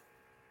him.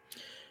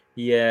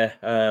 Yeah,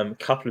 a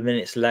couple of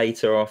minutes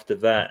later after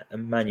that,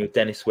 Emmanuel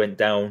Dennis went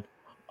down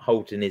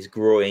holding his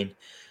groin.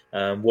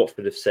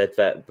 Watford have said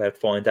that they'll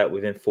find out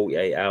within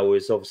 48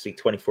 hours. Obviously,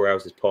 24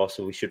 hours has passed,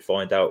 so we should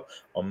find out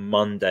on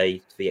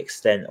Monday the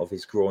extent of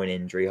his groin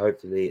injury.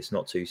 Hopefully, it's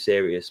not too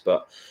serious,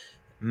 but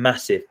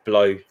massive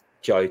blow,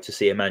 Joe, to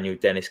see Emmanuel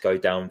Dennis go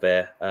down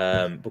there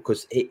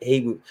because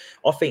he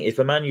I think if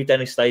Emmanuel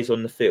Dennis stays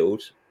on the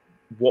field,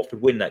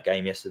 Watford win that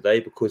game yesterday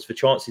because the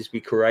chances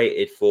we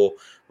created for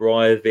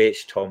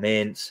Rajovic, Tom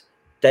Ince,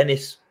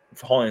 Dennis,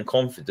 high in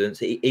confidence,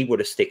 he would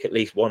have stick at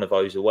least one of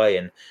those away,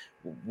 and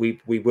we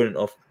wouldn't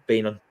have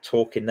been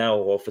talking now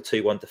of a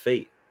 2-1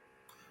 defeat.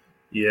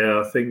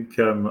 Yeah, I think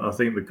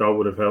the goal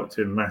would have helped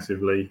him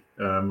massively.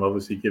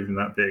 Obviously, giving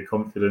that bit of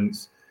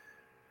confidence.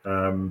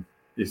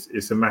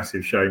 It's a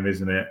massive shame,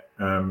 isn't it?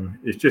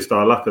 It's just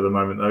our luck at the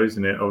moment, though,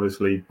 isn't it?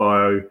 Obviously,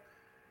 Bio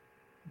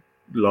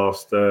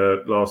last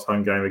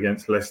home game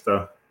against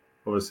Leicester,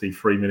 obviously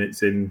 3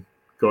 minutes in,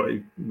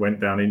 went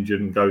down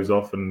injured and goes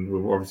off, and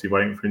we're obviously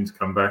waiting for him to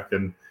come back.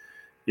 And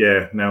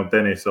yeah, now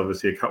Dennis,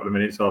 obviously a couple of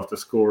minutes after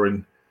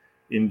scoring,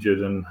 injured,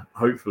 and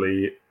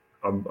hopefully,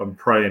 I'm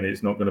praying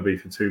it's not going to be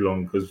for too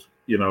long because,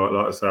 you know,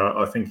 like I say,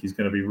 I think he's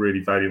going to be really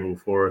valuable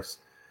for us,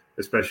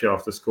 especially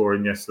after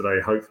scoring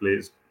yesterday. Hopefully,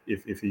 it's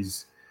if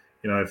he's,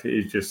 you know, if it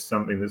is just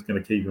something that's going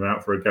to keep him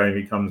out for a game,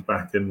 he comes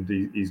back and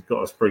he's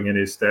got a spring in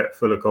his step,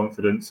 full of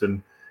confidence,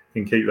 and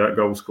can keep that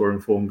goal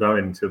scoring form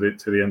going to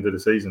the end of the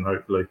season,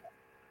 hopefully.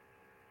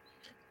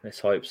 Let's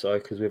hope so,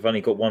 because we've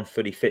only got one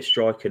fully fit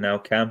striker now,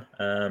 Cam.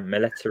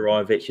 Mileta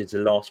Rajovic is the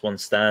last one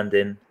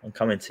standing. I'm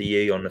coming to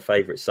you on the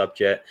favourite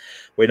subject.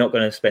 We're not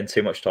going to spend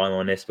too much time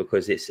on this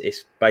because it's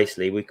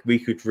basically we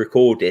could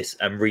record this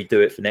and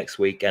redo it for next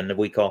week and the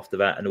week after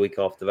that and the week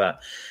after that.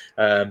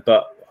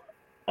 But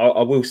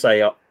I will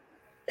say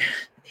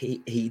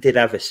he did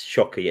have a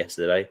shocker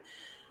yesterday.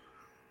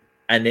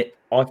 And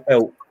I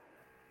felt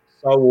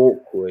so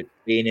awkward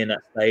being in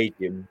that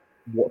stadium,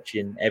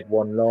 watching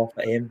everyone laugh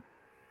at him.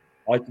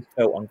 I just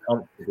felt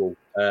uncomfortable.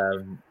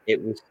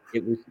 It was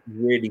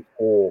really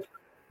poor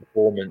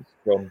performance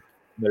from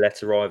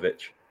Mileta.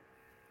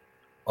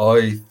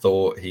 I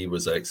thought he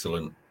was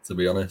excellent, to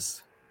be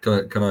honest.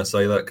 Can I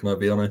say that? Can I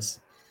be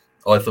honest?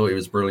 I thought he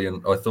was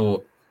brilliant. I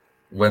thought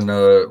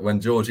when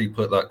Georgie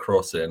put that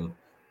cross in,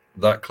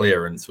 that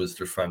clearance was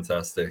just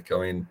fantastic. I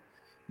mean,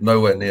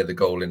 nowhere near the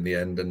goal in the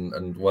end,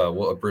 and wow,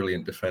 what a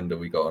brilliant defender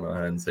we got on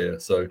our hands here.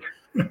 So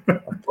I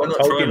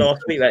told you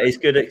last week that he's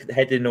good at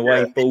heading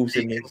away balls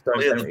in his own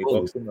clear the penalty ball.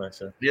 box, didn't I?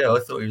 So. Yeah, I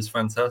thought he was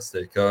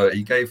fantastic.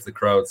 He gave the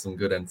crowd some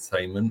good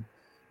entertainment.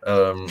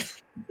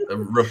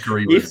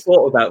 Rookery You've was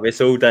thought about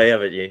this all day,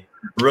 haven't you?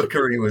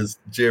 Rookery was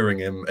jeering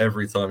him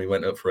every time he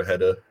went up for a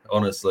header,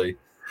 honestly,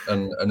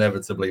 and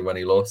inevitably when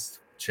he lost,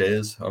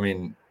 cheers. I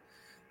mean,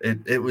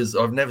 it was.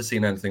 I've never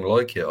seen anything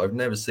like it. I've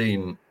never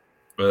seen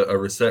a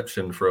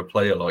reception for a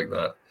player like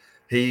that.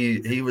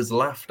 He was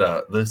laughed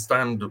at. The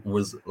stand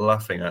was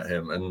laughing at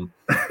him, and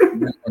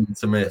went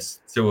to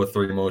miss 2 or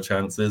 3 more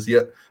chances.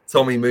 Yet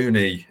Tommy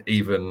Mooney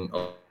even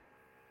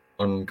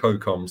on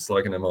CoCom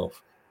slagging him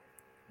off.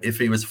 If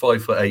he was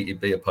 5'8", he'd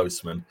be a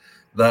postman.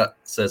 That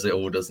says it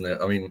all, doesn't it?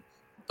 I mean,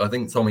 I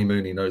think Tommy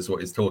Mooney knows what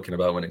he's talking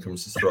about when it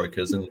comes to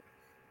strikers. And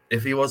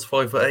if he was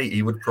 5'8",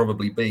 he would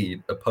probably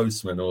be a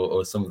postman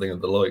or something of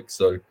the like.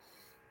 So,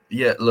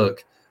 yeah,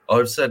 look,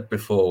 I've said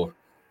before,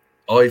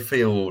 I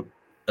feel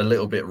a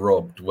little bit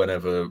robbed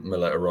whenever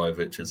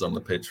Mileta is on the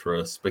pitch for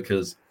us,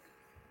 because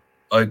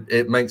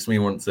it makes me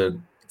want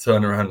to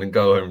turn around and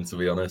go home, to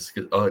be honest.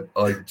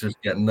 I just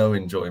get no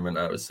enjoyment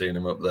out of seeing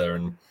him up there,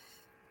 and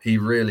he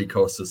really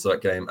cost us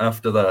that game.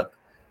 After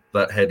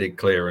that headed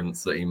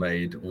clearance that he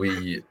made,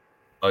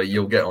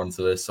 you'll get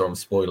onto this, so I'm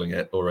spoiling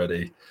it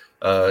already.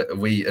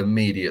 We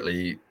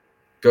immediately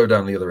go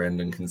down the other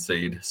end and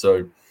concede.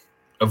 So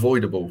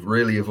avoidable,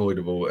 really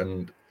avoidable.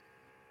 And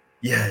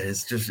yeah,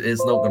 it's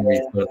not going to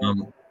be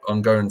fun.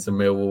 I'm going to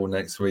Millwall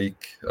next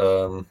week.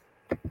 Got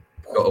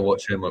to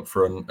watch him up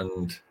front,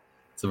 and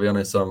to be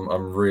honest,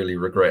 I'm really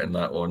regretting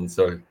that one.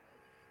 So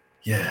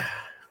yeah.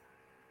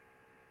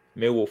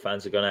 Millwall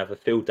fans are going to have a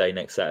field day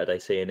next Saturday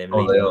seeing him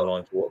leading the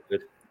line for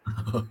Watford.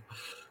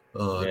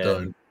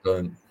 Yeah.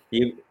 Don't.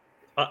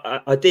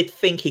 I did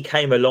think he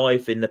came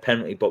alive in the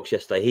penalty box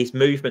yesterday. His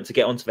movement to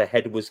get onto the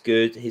head was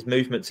good. His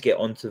movement to get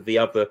onto the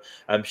other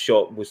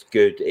shot was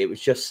good. It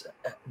was just,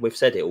 we've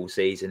said it all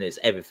season, it's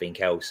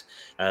everything else.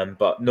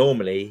 But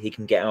normally he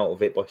can get out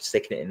of it by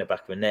sticking it in the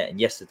back of the net. And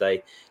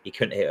yesterday he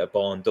couldn't hit a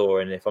barn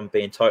door. And if I'm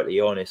being totally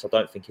honest, I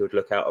don't think he would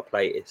look out of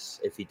place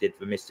if he did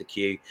the Mr.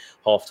 Q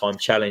halftime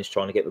challenge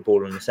trying to get the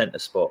ball in the centre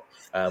spot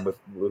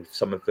with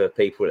some of the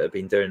people that have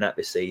been doing that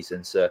this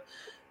season. So,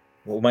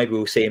 well, maybe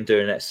we'll see him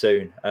doing that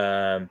soon.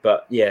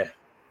 But yeah,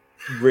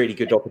 really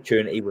good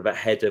opportunity with that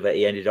header that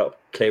he ended up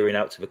clearing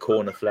out to the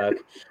corner flag.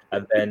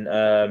 And then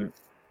I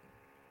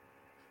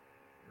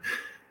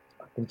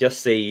can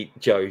just see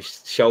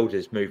Joe's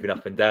shoulders moving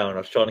up and down. I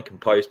was trying to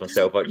compose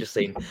myself. I've just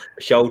seen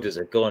the shoulders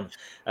are gone.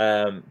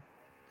 I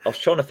was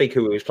trying to think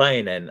who we was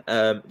playing then.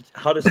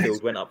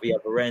 Huddersfield went up the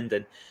other end,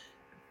 and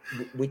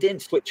we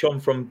didn't switch on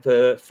from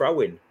the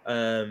throw-in.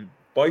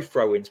 Both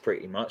throw-ins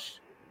pretty much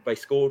they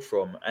scored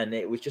from, and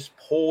it was just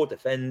poor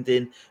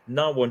defending.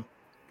 No one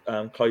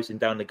closing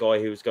down the guy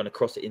who was going to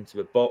cross it into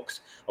the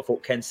box. I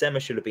thought Ken Sema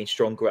should have been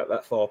stronger at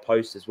that far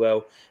post as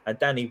well. And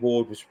Danny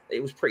Ward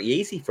it was pretty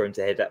easy for him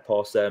to head that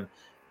past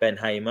Ben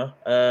Hamer.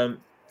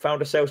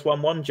 Found ourselves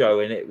 1-1,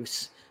 Joe, and it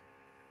was,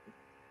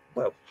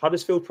 well,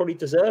 Huddersfield probably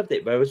deserved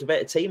it, but it was a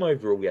better team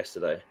overall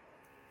yesterday.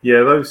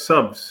 Yeah, those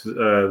subs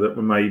that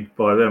were made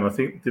by them, I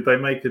think, did they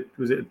make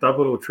was it a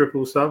double or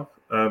triple sub?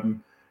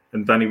 And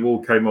Danny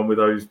Ward came on with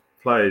those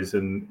players,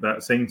 and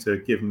that seemed to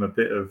give them a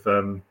bit of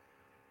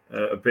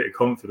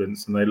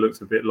confidence, and they looked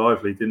a bit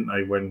lively, didn't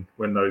they,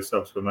 when those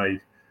subs were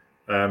made?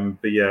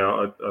 But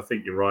yeah, I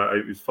think you're right.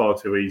 It was far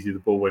too easy. The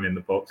ball went in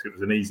the box. It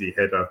was an easy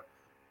header.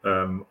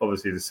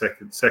 Obviously,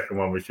 the second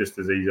one was just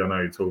as easy. I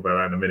know you'll talk about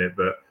that in a minute,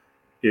 but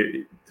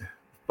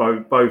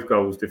both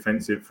goals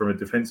from a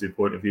defensive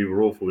point of view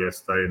were awful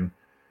yesterday. And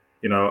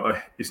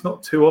it's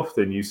not too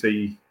often you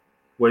see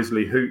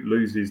Wesley Hoot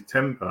lose his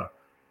temper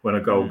when a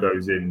goal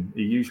goes in.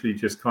 He usually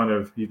just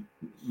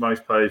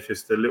most players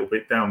just a little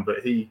bit down, but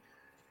he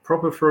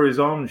proper threw his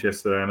arms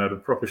yesterday and had a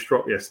proper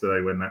strop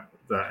yesterday when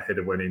that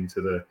header went into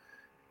the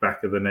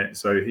back of the net.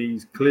 So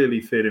he's clearly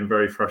feeling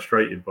very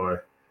frustrated by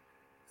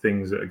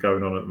things that are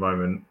going on at the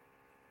moment.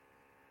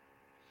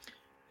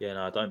 Yeah,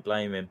 no, I don't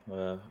blame him.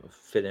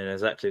 Feeling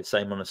exactly the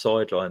same on the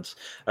sidelines.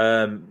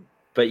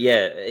 But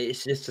yeah,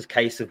 it's just a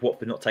case of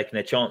Watford not taking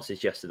their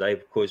chances yesterday,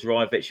 because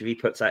Rivich, if he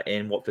puts that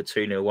in, Watford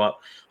 2-0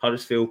 up,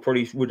 Huddersfield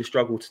probably would have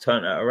struggled to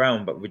turn that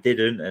around, but we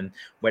didn't, and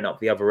went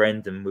up the other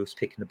end and we was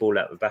picking the ball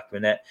out the back of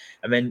the net.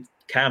 And then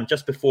Cam,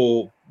 just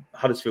before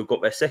Huddersfield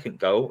got their second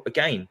goal,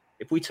 again,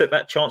 if we took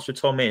that chance with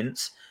Tom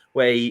Ince,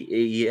 where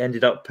he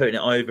ended up putting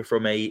it over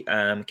from a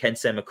Ken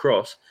Sema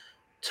cross,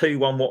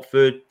 2-1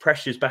 Watford,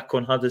 pressures back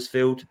on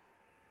Huddersfield.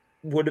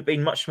 would have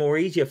been much more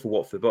easier for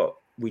Watford, but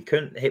we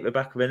couldn't hit the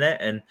back of the net,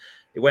 and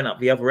it went up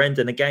the other end.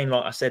 And again,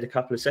 like I said a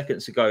couple of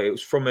seconds ago, it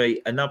was from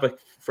another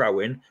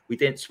throw-in. We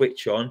didn't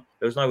switch on.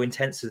 There was no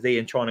intensity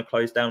in trying to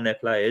close down their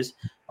players.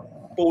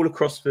 Ball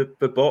across the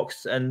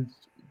box, and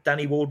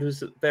Danny Ward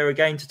was there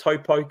again to toe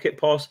poke it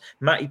past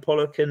Matty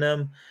Pollock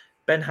and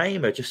Ben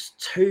Hamer. Just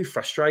two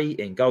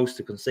frustrating goals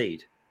to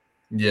concede.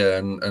 Yeah,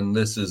 and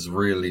this is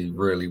really,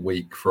 really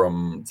weak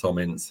from Tom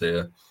Ince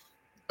here.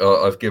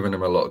 I've given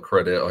him a lot of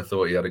credit. I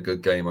thought he had a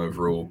good game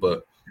overall,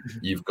 but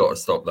you've got to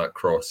stop that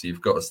cross.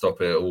 You've got to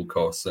stop it at all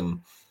costs.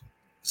 And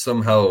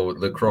somehow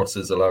the cross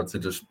is allowed to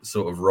just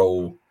sort of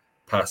roll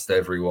past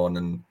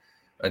everyone.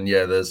 And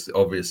yeah, there's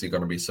obviously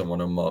going to be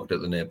someone unmarked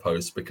at the near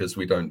post because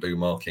we don't do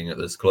marking at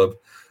this club.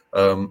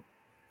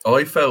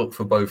 I felt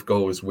for both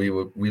goals we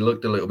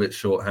looked a little bit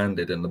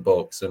short-handed in the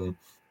box, and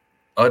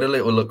I had a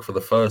little look for the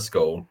first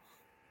goal.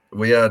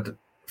 We had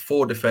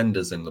 4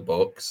 defenders in the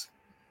box,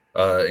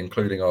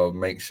 including our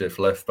makeshift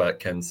left-back,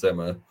 Ken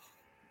Semmer.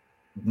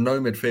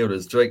 No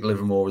midfielders. Jake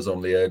Livermore was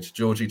on the edge.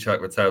 Georgie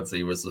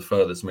Chakvetadze was the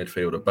furthest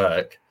midfielder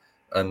back.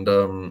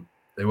 And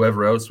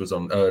whoever else was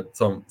on,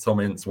 Tom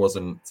Ince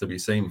wasn't to be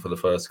seen for the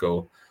first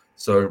goal.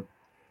 So,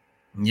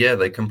 yeah,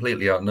 they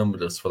completely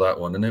outnumbered us for that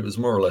one. And it was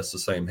more or less the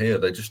same here.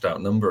 They just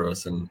outnumber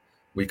us and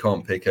we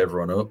can't pick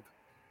everyone up.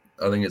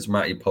 I think it's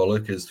Matty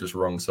Pollock is just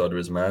wrong side of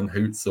his man.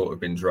 Hoot's sort of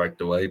been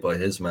dragged away by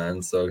his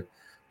man. So,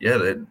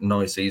 yeah,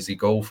 nice, easy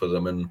goal for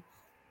them. And,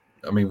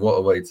 I mean, what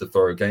a way to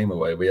throw a game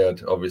away. We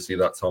had, obviously,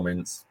 that Tom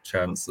Ince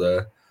chance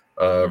there.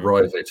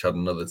 Rajvic had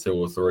another 2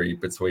 or 3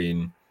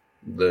 between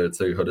the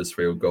 2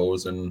 Huddersfield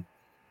goals. And,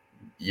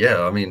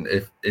 yeah, I mean,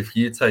 if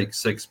you take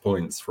 6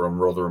 points from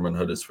Rotherham and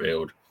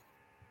Huddersfield,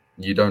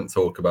 you don't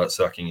talk about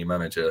sacking your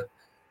manager.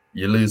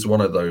 You lose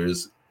one of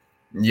those.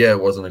 Yeah,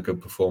 it wasn't a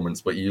good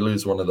performance, but you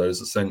lose one of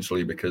those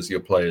essentially because your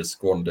players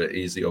squander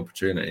easy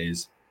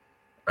opportunities,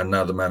 and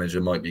now the manager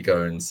might be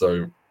going.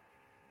 So,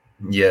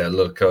 yeah,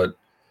 look,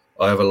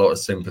 I have a lot of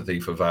sympathy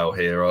for Val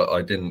here.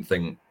 I didn't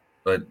think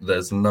that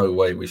there's no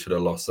way we should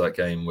have lost that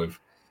game with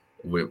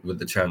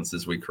the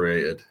chances we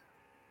created.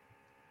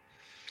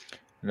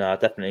 No,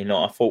 definitely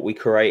not. I thought we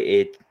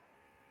created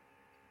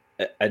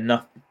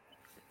enough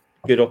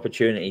good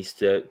opportunities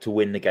to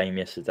win the game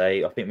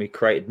yesterday. I think we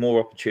created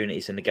more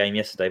opportunities in the game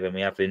yesterday than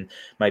we have in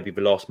maybe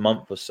the last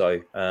month or so,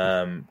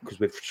 because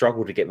we've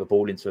struggled to get the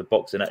ball into the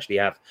box and actually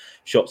have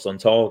shots on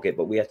target.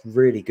 But we had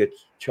really good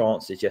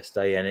chances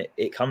yesterday, and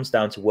it comes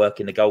down to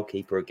working the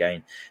goalkeeper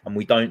again, and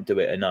we don't do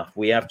it enough.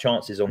 We have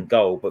chances on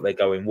goal, but they're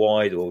going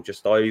wide or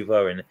just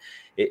over, and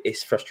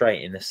it's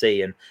frustrating to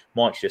see. And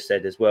Mike's just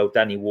said as well,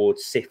 Danny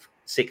Ward's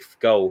sixth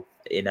goal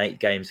in 8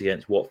 games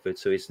against Watford,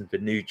 so it's the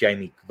new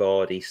Jamie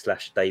Vardy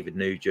 / David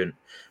Nugent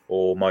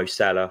or Mo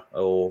Salah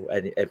or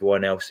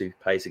everyone else who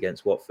plays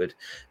against Watford.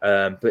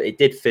 But it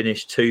did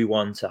finish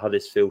 2-1 to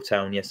Huddersfield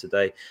Town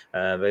yesterday.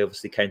 They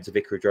obviously came to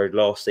Vicarage Road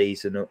last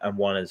season and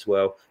won as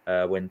well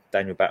when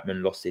Daniel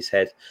Batman lost his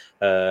head.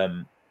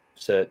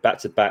 So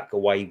back-to-back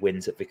away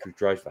wins at Vicarage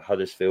Road for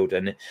Huddersfield,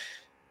 and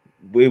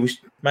we was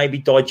maybe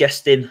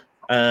digesting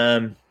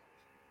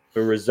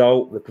the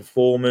result, the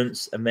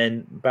performance, and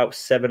then about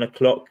 7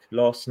 o'clock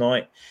last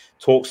night,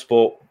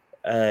 TalkSport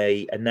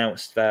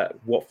announced that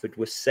Watford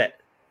was set.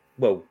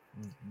 Well,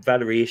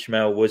 Valerien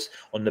Ismael was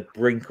on the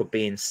brink of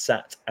being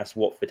sacked as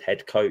Watford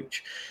head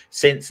coach.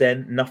 Since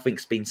then,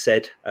 nothing's been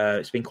said.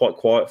 It's been quite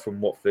quiet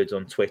from Watford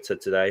on Twitter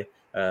today.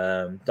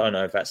 Don't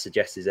know if that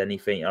suggests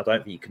anything. I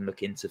don't think you can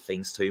look into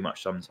things too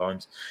much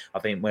sometimes. I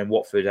think when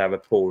Watford have a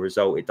poor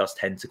result, it does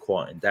tend to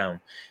quieten down.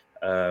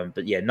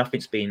 But yeah,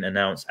 nothing's been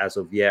announced as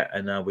of yet,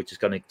 and we're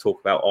just going to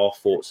talk about our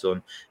thoughts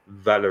on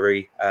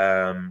Valerien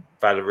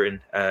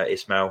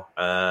Ismael.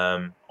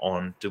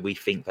 On do we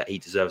think that he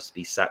deserves to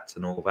be sacked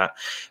and all that.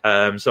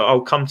 So I'll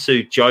come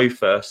to Joe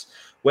first.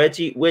 Where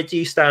do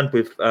you stand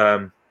with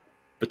the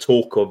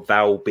talk of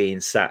Val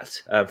being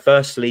sacked?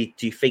 Firstly,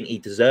 do you think he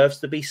deserves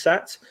to be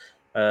sacked?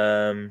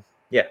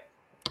 Yeah.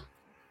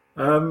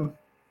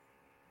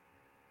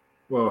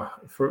 Well,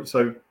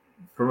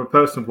 from a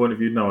personal point of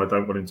view, no, I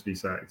don't want him to be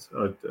sacked.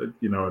 I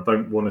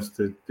don't want us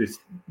to.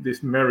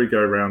 This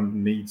merry-go-round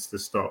needs to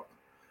stop.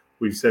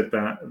 We've said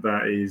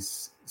that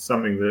is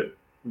something that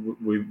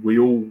we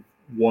all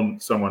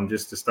want someone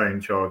just to stay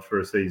in charge for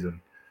a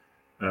season.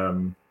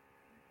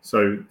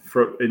 So,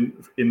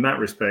 in that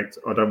respect,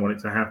 I don't want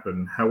it to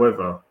happen.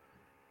 However,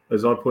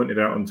 as I pointed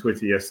out on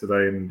Twitter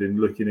yesterday, and in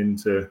looking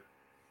into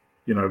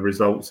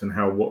results and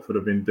how Watford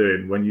have been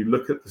doing, when you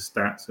look at the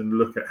stats and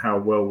look at how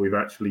well we've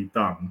actually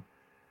done,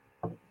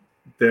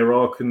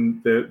 there's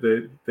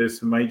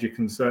some major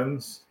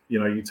concerns.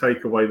 You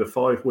take away the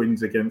 5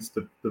 wins against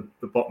the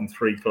bottom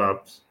 3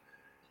 clubs.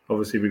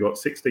 Obviously, we got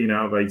 16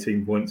 out of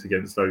 18 points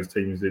against those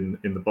teams in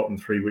the bottom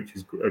 3, which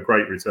is a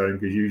great return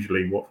because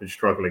usually Watford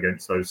struggle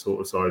against those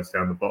sort of sides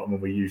down the bottom,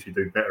 and we usually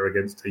do better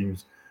against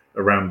teams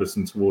around us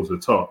and towards the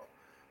top.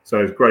 So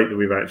it's great that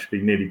we've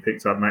actually nearly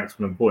picked up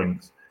maximum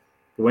points.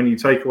 But when you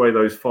take away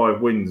those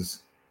 5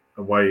 wins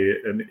away,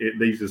 and it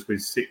leaves us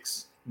with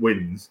 6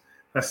 wins,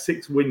 That's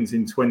 6 wins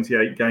in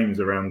 28 games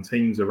around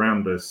teams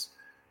around us,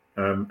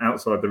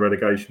 outside the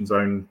relegation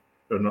zone,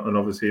 and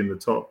obviously in the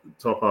top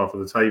half of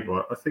the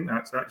table. I think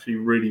that's actually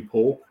really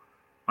poor.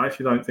 I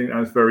actually don't think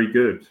that's very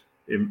good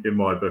in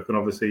my book. And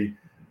obviously,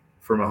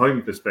 from a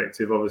home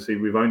perspective, obviously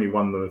we've only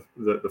won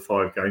the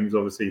 5 games.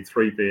 Obviously,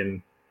 3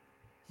 being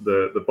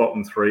the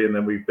bottom 3, and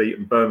then we've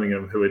beaten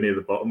Birmingham, who are near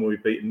the bottom, and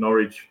we've beaten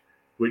Norwich,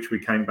 which we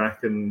came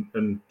back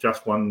and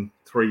just won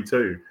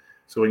 3-2.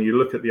 So when you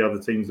look at the other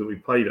teams that we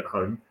played at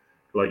home,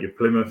 like your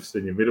Plymouths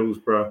and your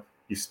Middlesbrough,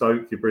 your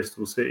Stoke, your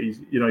Bristol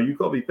Cities, you've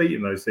got to be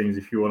beating those teams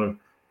if you want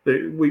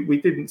to.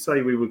 We didn't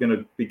say we were going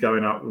to be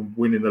going out and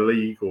winning the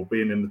league or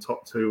being in the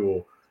top 2,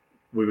 or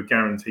we were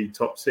guaranteed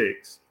top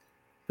 6.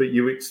 But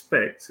you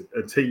expect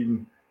a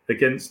team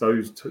against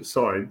those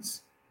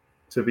sides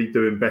to be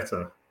doing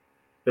better,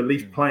 at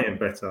least playing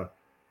better.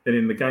 And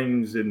in the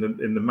games, in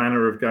the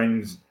manner of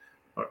games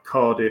like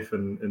Cardiff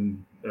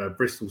and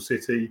Bristol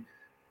City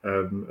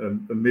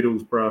and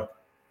Middlesbrough,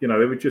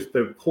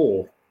 they're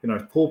poor.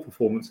 Poor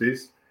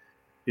performances.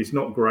 It's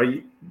not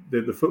great.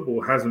 The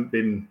football hasn't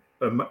been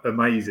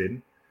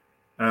amazing.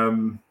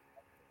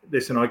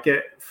 Listen, I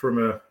get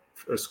from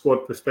a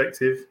squad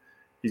perspective,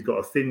 he's got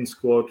a thin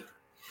squad.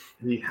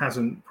 He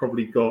hasn't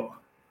probably got.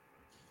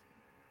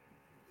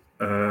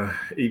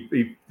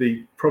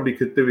 He probably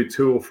could do with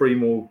 2 or 3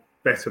 more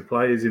better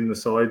players in the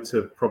side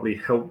to probably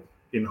help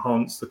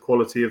enhance the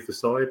quality of the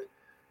side.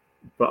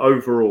 But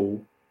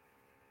overall,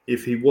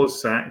 if he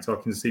was sacked, I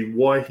can see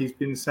why he's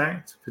been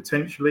sacked.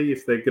 Potentially,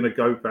 if they're going to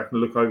go back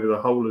and look over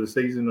the whole of the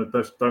season, I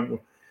just don't.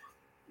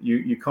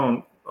 You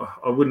can't.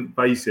 I wouldn't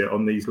base it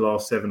on these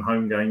last 7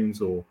 home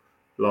games or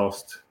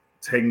last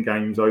 10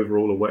 games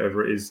overall, or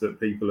whatever it is that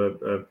people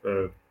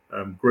are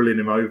grilling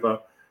him over.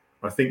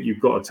 I think you've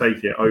got to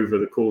take it over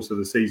the course of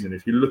the season.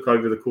 If you look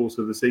over the course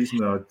of the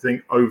season, I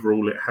think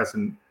overall it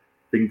hasn't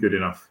been good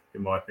enough,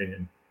 in my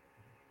opinion.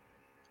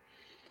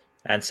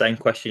 And same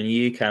question to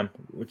you, Cam.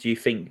 Do you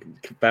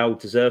think Val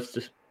deserves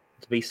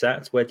to be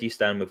sacked? Where do you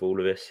stand with all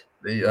of this?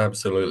 He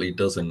absolutely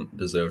doesn't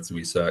deserve to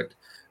be sacked.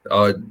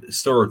 I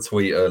saw a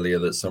tweet earlier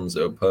that sums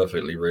it up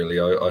perfectly,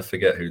 really. I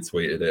forget who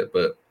tweeted it,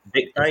 but...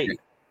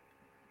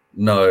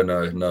 No.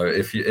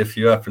 If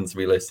you happen to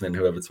be listening,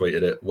 whoever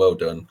tweeted it, well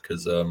done,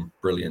 because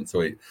brilliant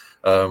tweet.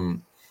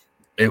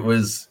 It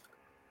was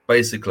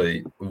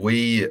basically,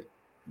 we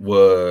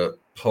were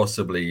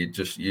possibly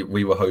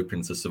we were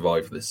hoping to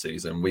survive this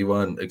season. We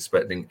weren't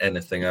expecting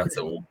anything at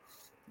all.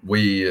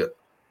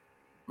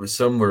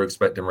 Some were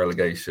expecting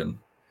relegation,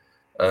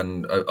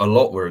 and a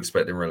lot were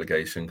expecting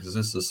relegation because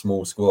this is a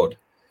small squad.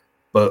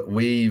 But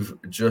we've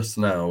just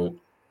now,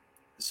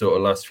 sort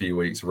of last few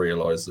weeks,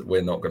 realised that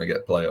we're not going to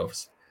get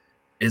playoffs.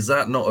 Is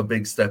that not a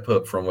big step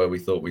up from where we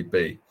thought we'd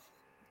be?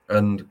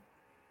 And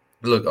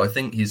look, I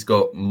think he's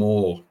got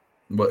more,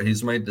 but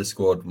he's made the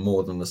squad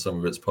more than the sum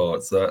of its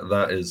parts.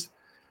 That is,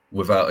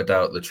 without a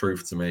doubt, the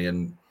truth to me.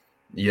 And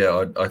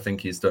yeah, I think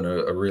he's done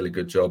a really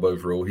good job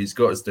overall. He's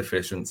got his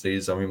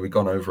deficiencies. I mean, we've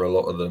gone over a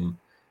lot of them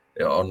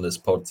on this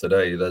pod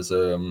today. There's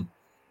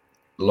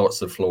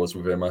lots of flaws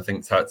with him. I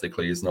think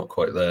tactically he's not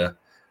quite there.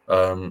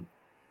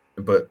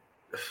 But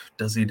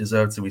does he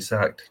deserve to be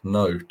sacked?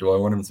 No. Do I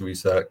want him to be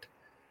sacked?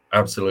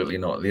 Absolutely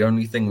not. The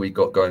only thing we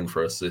got going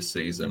for us this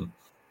season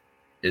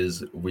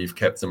is we've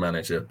kept a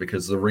manager,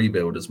 because the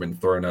rebuild has been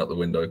thrown out the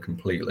window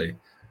completely.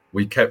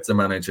 We kept a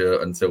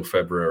manager until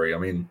February. I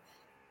mean,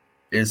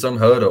 it's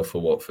unheard of for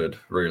Watford,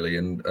 really.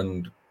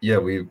 And yeah,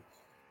 we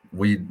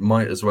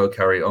might as well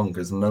carry it on,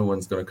 because no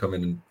one's going to come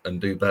in and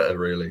do better,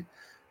 really.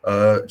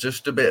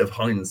 Just a bit of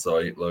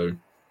hindsight, though.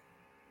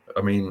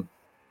 I mean,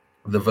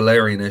 the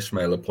Valerien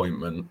Ismael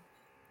appointment,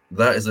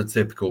 that is a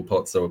typical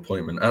Pozzo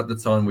appointment. At the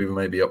time, we were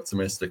maybe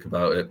optimistic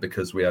about it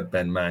because we had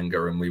Ben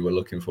Manga and we were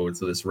looking forward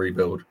to this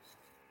rebuild.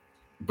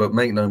 But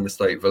make no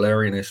mistake,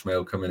 Valerien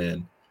Ismael coming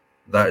in,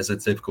 that is a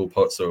typical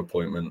Pozzo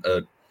appointment.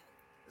 A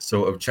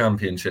sort of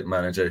championship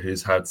manager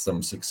who's had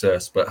some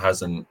success but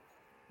hasn't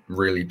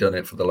really done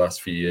it for the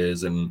last few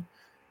years. And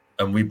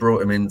we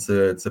brought him in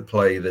to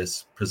play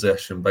this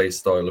possession-based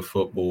style of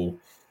football.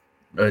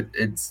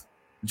 It's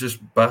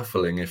just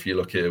baffling if you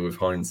look at it with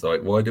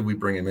hindsight. Why did we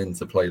bring him in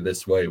to play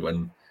this way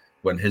when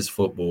his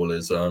football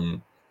is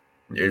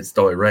it's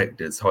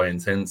direct, it's high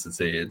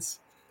intensity, it's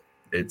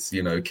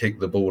kick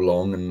the ball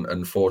long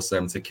and force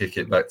them to kick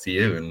it back to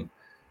you and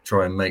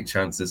try and make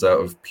chances out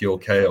of pure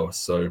chaos.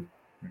 So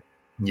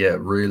yeah,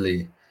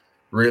 really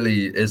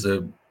is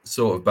a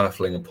sort of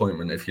baffling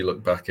appointment if you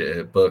look back at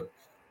it, but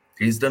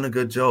he's done a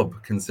good job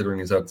considering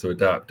he's had to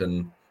adapt.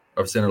 And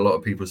I've seen a lot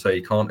of people say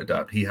he can't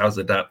adapt. He has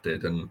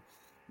adapted, and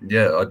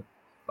yeah,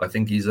 I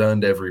think he's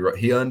earned every right.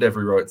 He earned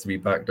every right to be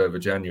backed over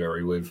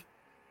January with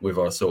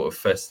our sort of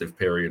festive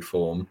period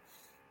form.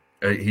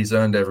 He's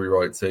earned every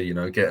right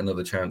to, get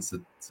another chance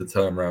to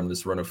turn around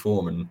this run of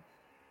form. And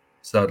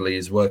sadly,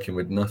 he's working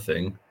with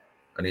nothing,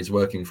 and he's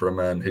working for a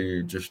man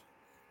who just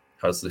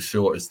has the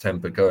shortest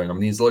temper going. I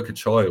mean, he's like a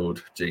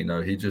child,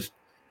 Gino.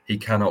 He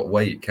cannot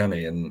wait, can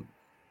he? And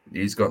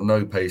he's got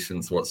no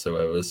patience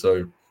whatsoever.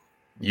 So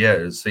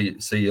yeah, see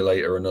you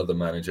later, another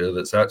manager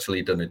that's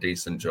actually done a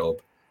decent job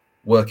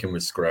working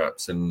with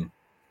scraps, and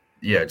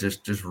yeah,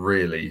 just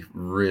really,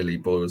 really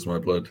boils my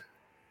blood.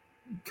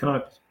 Can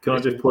I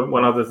just point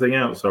one other thing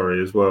out?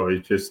 Sorry, as well.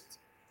 It's just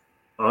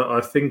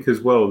I think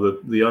as well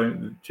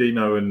that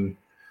Gino and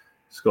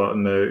Scott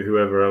and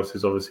whoever else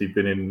has obviously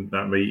been in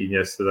that meeting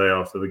yesterday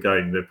after the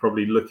game, they're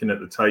probably looking at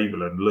the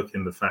table and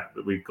looking at the fact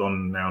that we've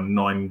gone now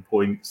 9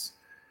 points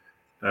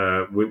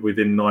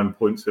within 9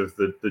 points of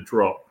the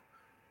drop.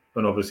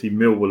 And obviously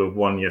Millwall have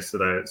won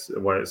yesterday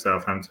away at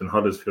Southampton.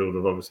 Huddersfield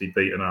have obviously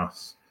beaten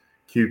us.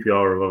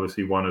 QPR have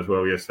obviously won as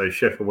well yesterday.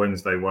 Sheffield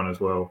Wednesday won as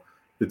well.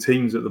 The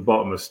teams at the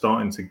bottom are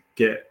starting to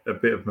get a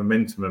bit of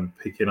momentum and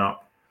picking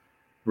up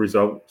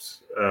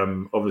results.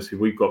 Obviously,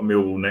 we've got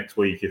Millwall next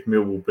week. If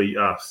Millwall beat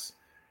us,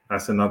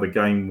 that's another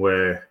game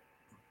where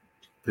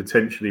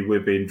potentially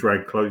we're being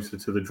dragged closer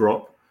to the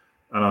drop.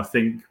 And I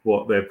think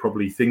what they're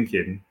probably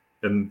thinking,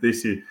 and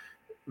this is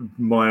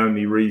my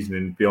only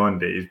reasoning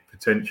behind it,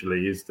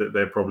 is that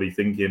they're probably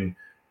thinking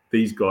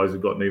these guys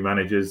have got new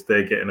managers.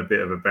 They're getting a bit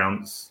of a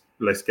bounce.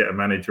 Let's get a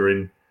manager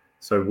in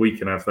so we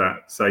can have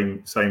that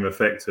same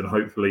effect and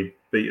hopefully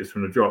beat us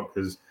from the drop.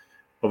 Because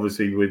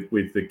obviously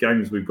with the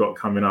games we've got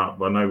coming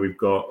up, I know we've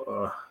got,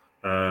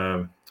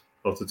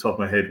 off the top of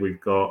my head,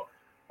 we've got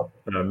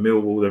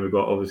Millwall, then we've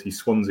got obviously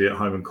Swansea at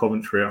home and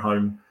Coventry at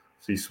home.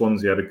 See,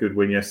 Swansea had a good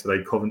win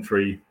yesterday.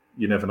 Coventry,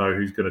 you never know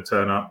who's going to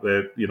turn up.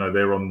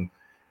 They're on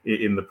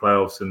in the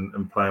playoffs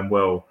and playing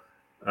well.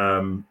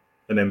 And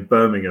then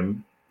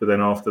Birmingham. But then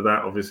after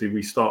that, obviously,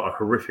 we start a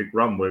horrific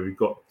run where we've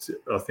got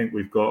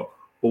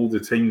all the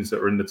teams that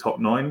are in the top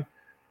 9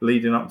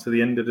 leading up to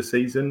the end of the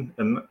season.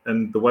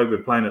 And the way we're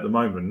playing at the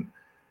moment,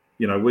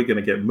 we're going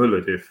to get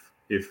mullered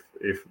if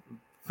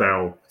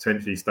Val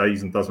potentially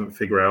stays and doesn't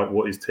figure out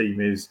what his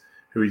team is,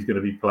 who he's going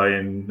to be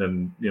playing,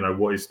 and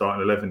what his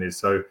starting 11 is.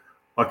 So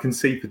I can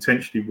see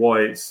potentially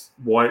why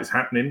it's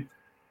happening.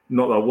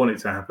 Not that I want it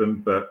to happen,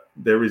 but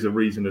there is a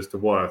reason as to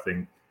why, I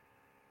think.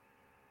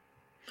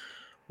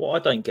 What I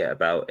don't get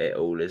about it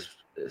all is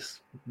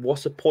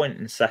what's the point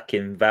in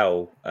sacking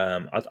Val?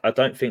 I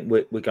don't think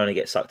we're going to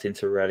get sucked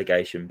into a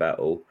relegation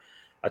battle.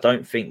 I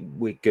don't think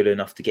we're good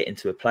enough to get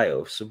into a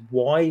playoff. So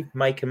why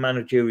make a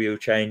managerial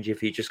change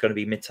if you're just going to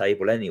be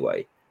mid-table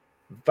anyway?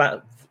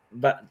 That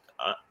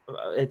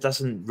it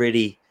doesn't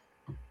really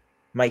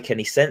make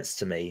any sense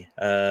to me.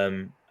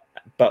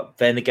 But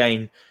then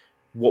again,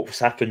 what's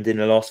happened in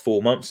the last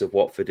 4 months of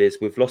Watford is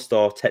we've lost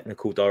our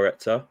technical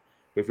director,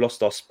 we've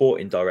lost our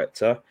sporting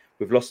director,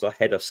 we've lost our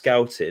head of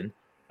scouting,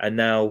 and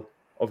now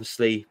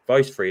obviously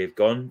those 3 have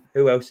gone.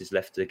 Who else is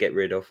left to get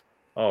rid of?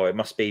 Oh, it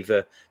must be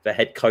the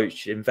head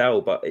coach in Val,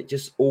 but it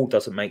just all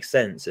doesn't make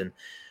sense. And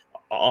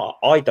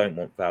I don't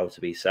want Val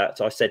to be sacked.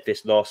 I said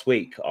this last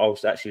week. I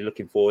was actually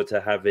looking forward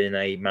to having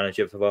a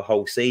manager for the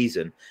whole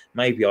season.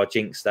 Maybe I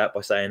jinxed that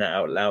by saying that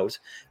out loud.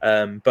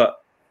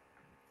 But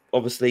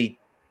obviously,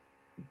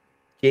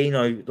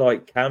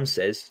 like Cam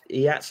says,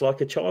 he acts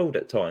like a child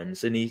at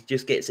times, and he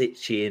just gets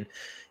itchy and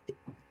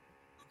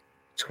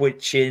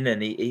twitching,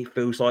 and he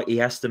feels like he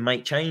has to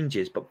make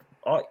changes. But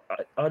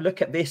I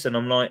look at this and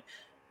I'm like,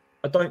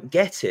 I don't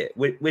get it.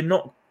 We're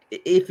not,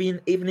 even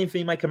if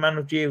we make a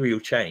managerial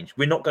change,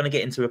 we're not going to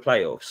get into the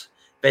playoffs.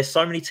 There's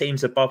so many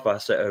teams above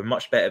us that are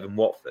much better than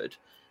Watford,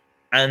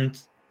 and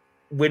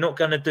we're not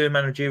going to do a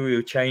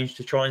managerial change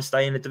to try and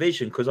stay in the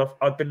division, because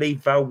I believe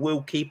Val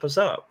will keep us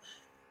up.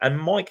 And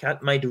Mike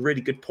had made a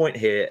really good point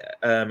here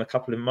a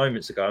couple of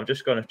moments ago. I'm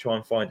just going to try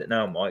and find it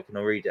now, Mike, and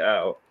I'll read it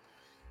out.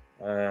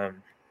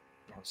 1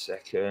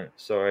 second.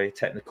 Sorry,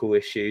 technical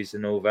issues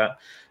and all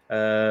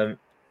that.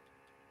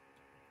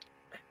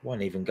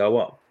 Won't even go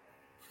up.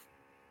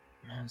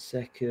 1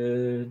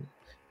 second.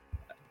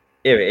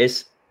 Here it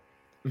is.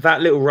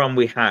 That little run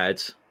we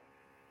had,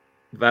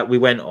 that we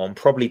went on,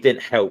 probably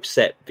didn't help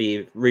set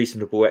the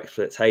reasonable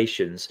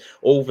expectations.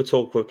 All the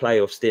talk of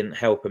playoffs didn't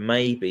help, and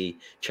maybe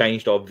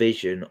changed our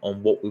vision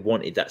on what we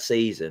wanted that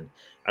season.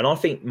 And I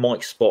think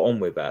Mike's spot on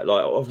with that.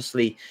 Like,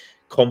 obviously,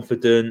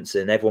 confidence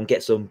and everyone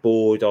gets on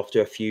board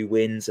after a few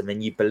wins, and then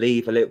you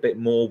believe a little bit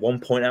more. 1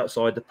 point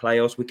outside the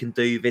playoffs, we can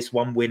do this.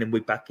 1 win and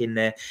we're back in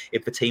there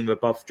if the team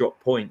above drop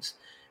points.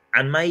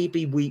 And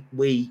maybe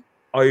we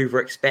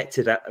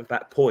over-expected at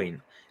that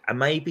point. And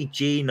maybe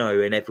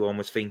Gino and everyone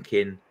was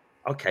thinking,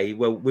 okay,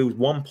 well, we were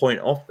 1 point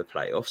off the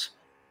playoffs,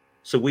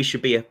 so we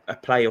should be a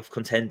playoff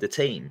contender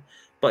team.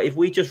 But if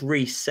we just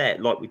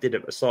reset like we did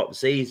at the start of the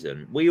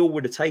season, we all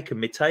would have taken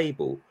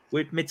mid-table.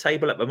 We're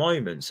mid-table at the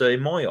moment. So in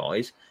my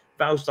eyes,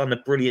 Val's done a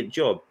brilliant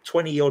job.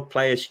 20-odd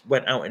players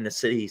went out in the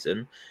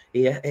season.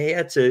 He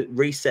had to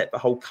reset the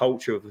whole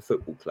culture of the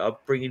football club,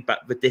 bringing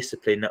back the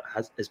discipline that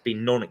has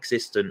been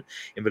non-existent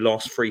in the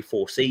last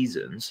 3-4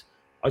 seasons.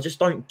 I just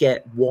don't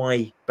get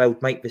why they'll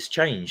make this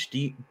change.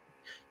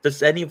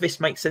 Does any of this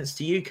make sense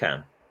to you,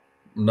 Cam?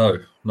 No,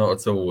 not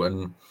at all.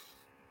 And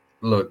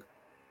look,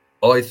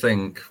 I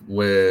think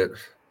the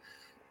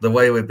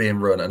way we're being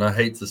run, and I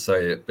hate to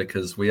say it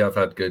because we have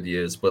had good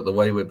years, but the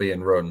way we're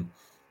being run,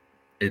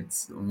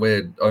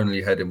 we're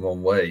only heading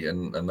one way,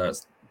 and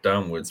that's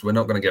downwards. We're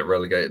not going to get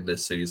relegated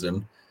this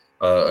season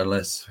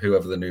unless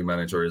whoever the new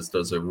manager is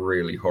does a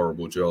really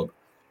horrible job.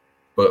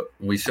 But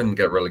we shouldn't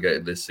get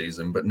relegated this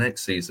season. But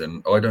next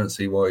season, I don't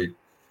see why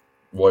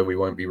we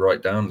won't be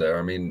right down there.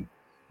 I mean,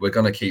 we're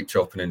going to keep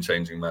chopping and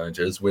changing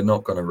managers. We're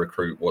not going to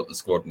recruit what the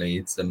squad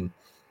needs. And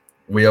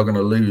we are going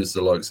to lose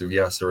the likes of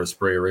Yasser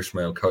Asprilla,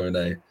 Ismael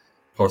Kone,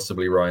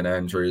 possibly Ryan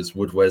Andrews.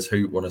 Would Wes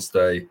Hoot want to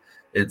stay?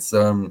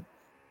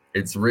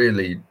 It's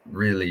really,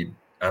 really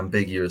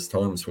ambiguous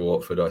times for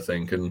Watford, I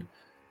think. And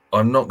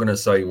I'm not going to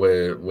say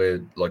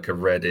we're like a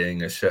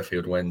Reading, a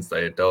Sheffield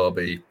Wednesday, a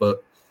Derby,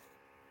 but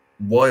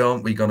why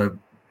aren't we going to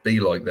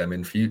be like them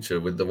in future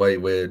with the way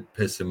we're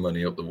pissing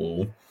money up the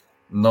wall,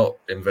 not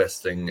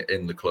investing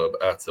in the club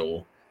at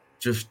all,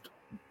 just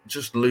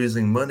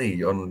losing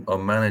money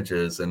on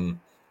managers, and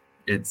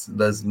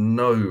there's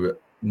no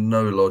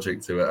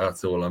logic to it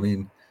at all. I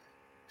mean,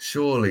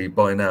 surely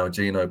by now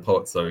Gino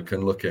Pozzo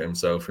can look at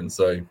himself and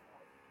say,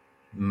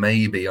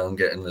 maybe I'm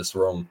getting this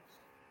wrong.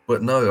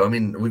 But no, I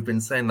mean, we've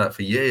been saying that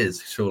for years.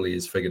 Surely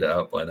he's figured it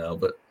out by now,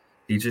 but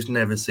he just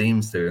never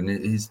seems to, and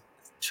he's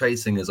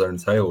chasing his own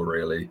tail,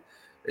 really.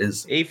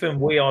 Even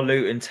We Are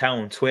Luton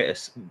Town Twitter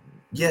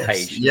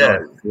page. Yeah.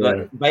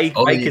 Like, they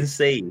can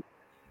see.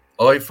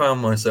 I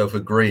found myself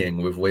agreeing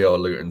with We Are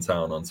Luton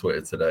Town on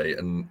Twitter today,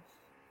 and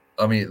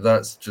I mean,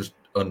 that's just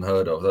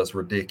unheard of. That's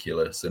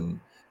ridiculous. And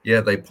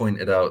yeah, they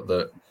pointed out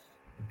that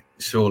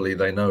surely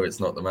they know it's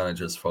not the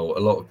manager's fault.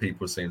 A lot of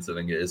people seem to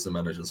think it is the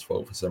manager's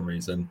fault for some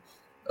reason.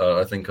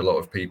 I think a lot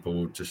of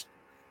people just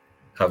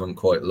haven't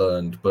quite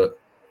learned, but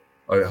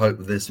I hope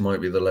this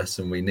might be the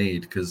lesson we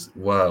need, because,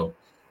 wow,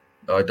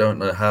 I don't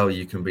know how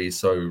you can be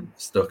so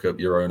stuck up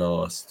your own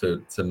arse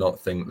to not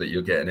think that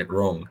you're getting it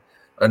wrong.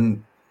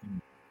 And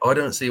I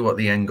don't see what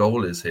the end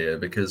goal is here,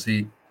 because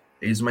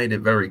he's made it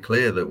very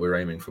clear that we're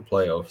aiming for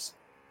playoffs.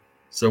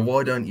 So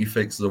why don't you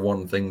fix the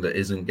one thing that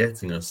isn't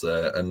getting us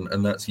there?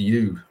 And that's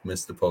you,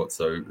 Mr.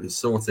 Pozzo.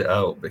 Sort it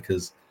out,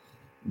 because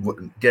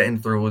getting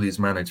through all these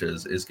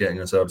managers is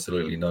getting us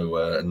absolutely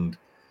nowhere.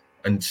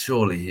 And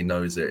surely he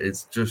knows it.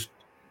 It's just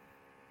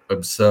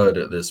absurd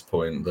at this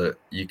point that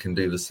you can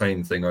do the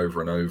same thing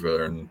over and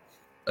over and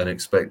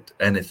expect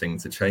anything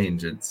to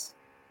change. It's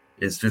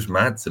just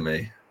mad to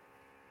me.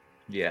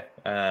 Yeah,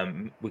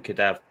 we could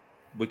have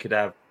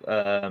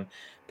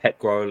Pep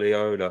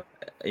Guardiola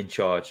in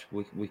charge.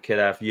 We could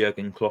have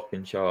Jurgen Klopp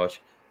in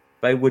charge.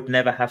 They would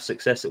never have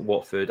success at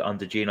Watford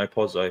under Gino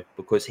Pozzo,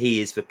 because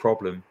he is the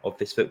problem of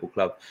this football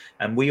club,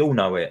 and we all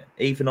know it.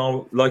 Even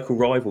our local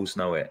rivals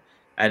know it,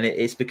 and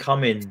it's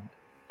becoming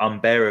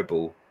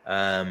unbearable.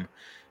 The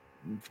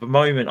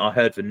moment I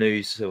heard the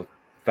news of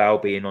Val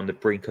being on the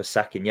brink of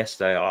sacking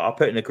yesterday, I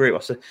put in a group. I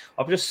said,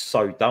 I'm just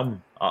so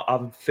dumb.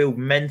 I feel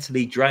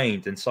mentally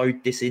drained and so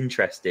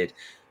disinterested.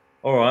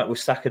 All right, we'll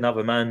sack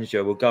another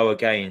manager. We'll go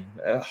again,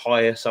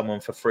 hire someone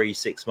for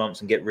 3-6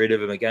 months and get rid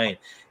of him again.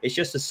 It's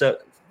just a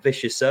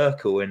vicious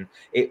circle, and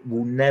it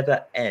will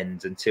never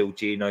end until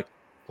Gino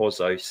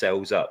Pozzo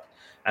sells up.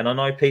 And I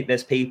know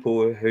there's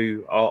people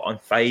who are in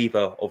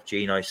favour of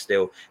Gino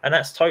still, and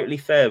that's totally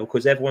fair,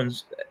 because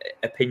everyone's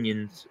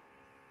opinions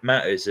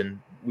matters, and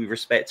we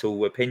respect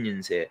all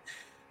opinions here.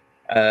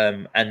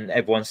 And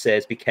everyone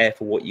says be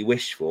careful what you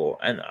wish for,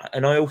 and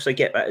I also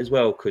get that as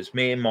well, because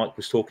me and Mike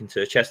was talking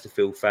to a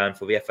Chesterfield fan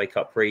for the FA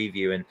Cup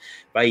preview, and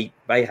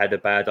they had a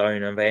bad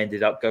owner, and they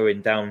ended up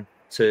going down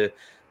to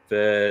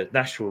the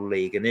National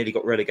League and nearly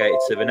got relegated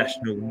to the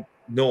National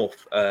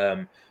North.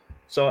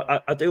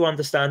 So I do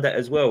understand that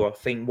as well. I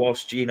think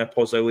whilst Gino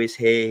Pozzo is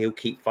here, he'll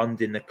keep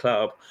funding the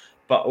club.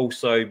 But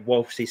also,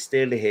 whilst he's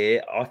still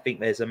here, I think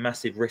there's a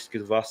massive risk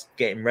of us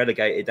getting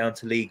relegated down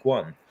to League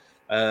One.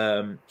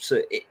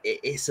 So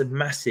it's a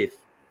massive,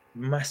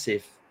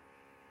 massive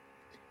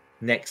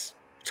next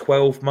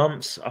 12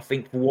 months, I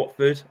think, for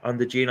Watford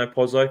under Gino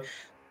Pozzo.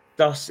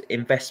 Does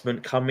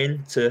investment come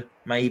in to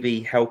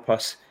maybe help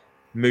us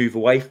move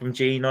away from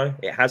Gino?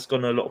 It has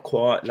gone a lot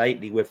quiet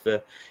lately with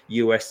the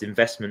US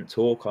investment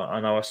talk. I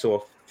know I saw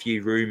a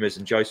few rumours,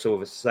 and Joe saw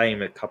the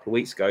same a couple of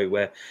weeks ago,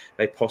 where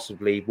they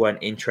possibly weren't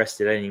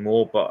interested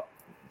anymore. But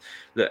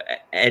look,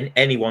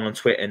 anyone on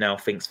Twitter now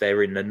thinks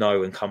they're in the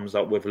know and comes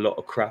up with a lot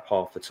of crap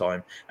half the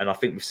time. And I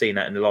think we've seen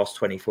that in the last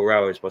 24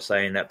 hours by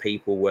saying that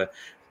people were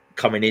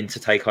coming in to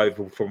take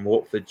over from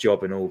Watford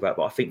job and all that.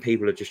 But I think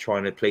people are just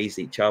trying to please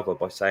each other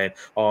by saying,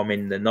 oh, I'm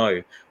in the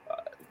know.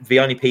 The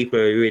only people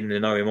who are in the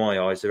know in my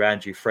eyes are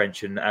Andrew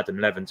French and Adam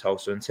Leventhal.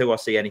 So until I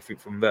see anything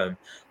from them,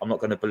 I'm not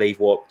going to believe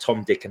what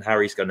Tom, Dick and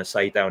Harry's going to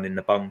say down in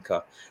the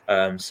bunker.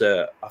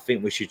 So I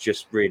think we should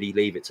just really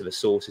leave it to the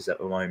sources at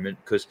the moment,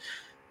 because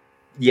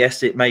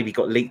yes, it maybe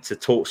got leaked to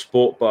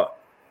TalkSport, but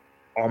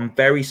I'm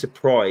very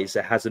surprised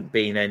there hasn't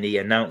been any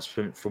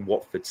announcement from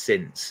Watford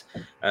since.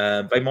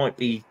 They might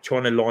be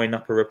trying to line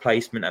up a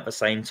replacement at the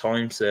same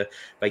time, so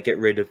they get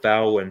rid of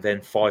Val, and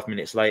then 5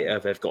 minutes later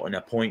they've got an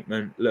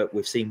appointment. Look,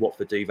 we've seen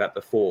Watford do that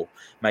before.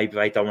 Maybe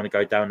they don't want to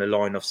go down the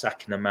line of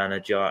sacking a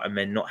manager and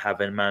then not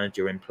having a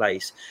manager in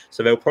place.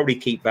 So they'll probably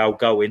keep Val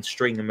going,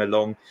 string them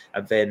along,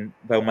 and then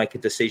they'll make a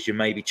decision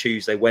maybe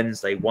Tuesday,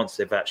 Wednesday, once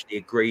they've actually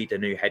agreed a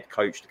new head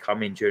coach to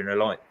come in during the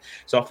night.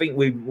 So I think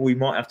we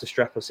might have to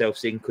strap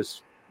ourselves in,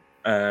 because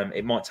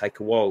it might take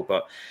a while,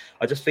 but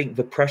I just think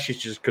the pressure's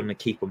just going to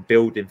keep on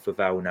building for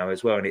Val now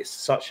as well, and it's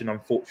such an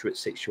unfortunate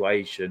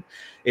situation.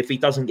 If he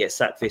doesn't get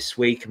sacked this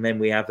week, and then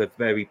we have a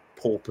very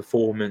poor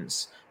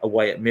performance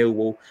away at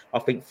Millwall, I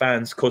think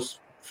fans, because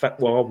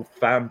our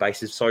fan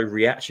base is so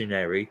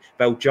reactionary,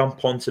 they'll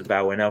jump onto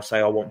Val and they'll say,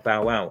 "I want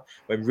Val out,"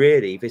 when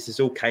really this is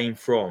all came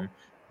from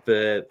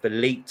the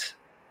leaked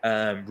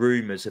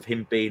rumours of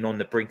him being on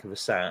the brink of a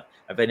sack,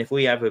 and then if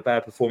we have a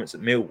bad performance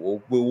at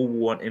Millwall, we'll all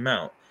want him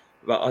out.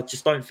 But I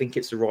just don't think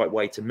it's the right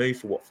way to move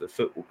for Watford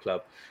Football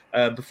Club.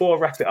 Before I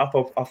wrap it up,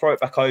 I'll throw it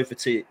back over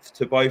to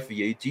both of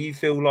you. Do you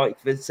feel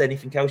like there's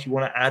anything else you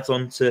want to add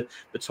on to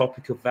the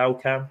topic of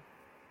Valcam?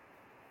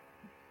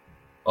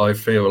 I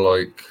feel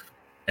like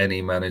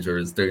any manager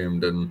is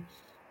doomed, and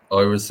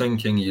I was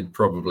thinking you'd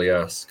probably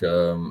ask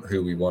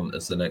who we want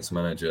as the next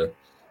manager,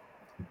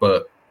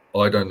 but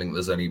I don't think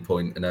there's any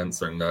point in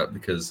answering that,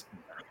 because,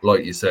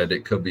 like you said,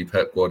 it could be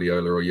Pep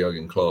Guardiola or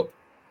Jurgen Klopp.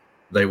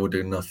 They will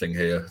do nothing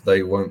here.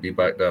 They won't be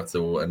backed at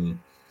all. And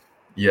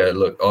yeah,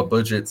 look, our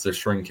budgets are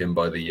shrinking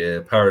by the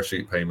year.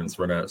 Parachute payments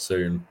run out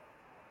soon.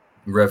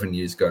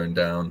 Revenue's going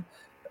down.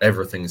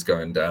 Everything's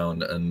going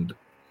down. And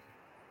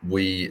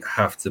we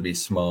have to be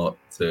smart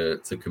to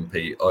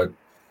compete.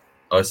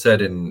 I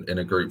said in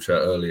a group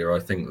chat earlier, I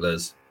think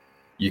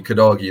you could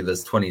argue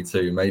there's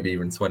 22, maybe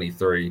even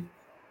 23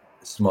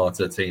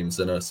 smarter teams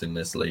than us in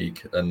this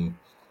league. And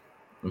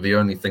the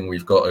only thing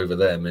we've got over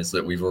them is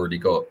that we've already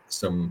got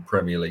some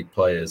Premier League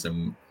players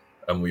and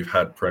we've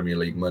had Premier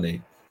League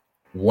money.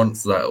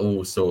 Once that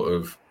all sort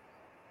of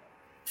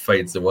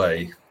fades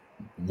away,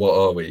 what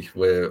are we?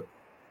 We're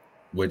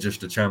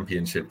just a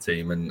championship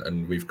team,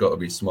 and we've got to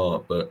be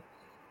smart. But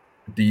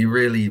do you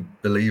really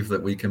believe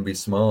that we can be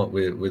smart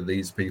with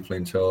these people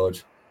in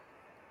charge?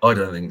 I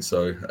don't think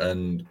so.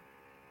 And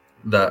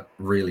that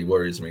really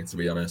worries me, to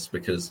be honest,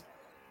 because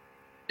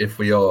if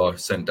we are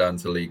sent down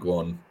to League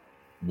One,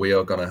 we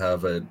are going to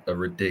have a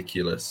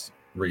ridiculous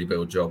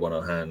rebuild job on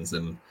our hands,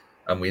 and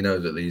we know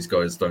that these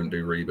guys don't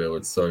do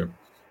rebuilds. So,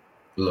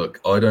 look,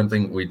 I don't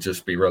think we'd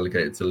just be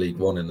relegated to League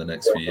One in the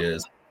next few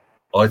years.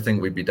 I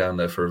think we'd be down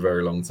there for a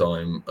very long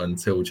time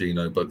until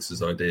Gino bucks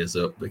his ideas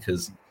up,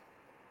 because,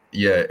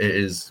 yeah, it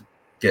is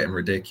getting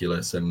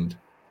ridiculous, and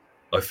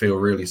I feel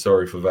really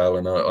sorry for Val,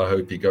 and I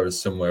hope he goes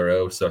somewhere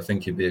else. I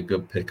think he'd be a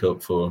good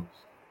pickup for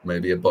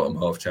maybe a bottom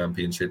half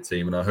championship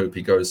team, and I hope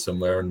he goes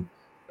somewhere and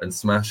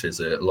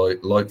smashes it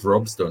like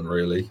Rob's done,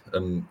 really.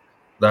 And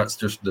that's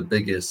just the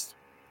biggest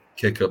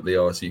kick up the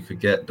arse you could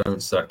get.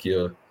 Don't sack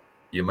your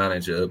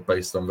manager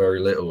based on very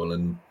little,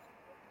 and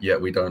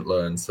yet we don't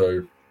learn.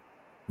 So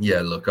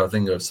yeah, look, I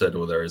think I've said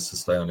all there is to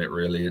say on it,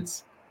 really.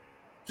 It's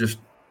just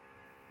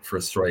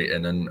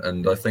frustrating,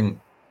 and I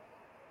think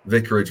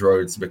Vicarage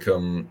Road's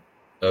become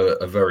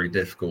a very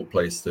difficult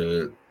place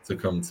to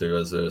come to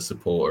as a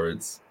supporter.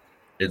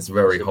 It's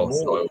very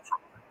hostile.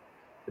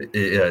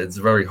 It's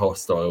very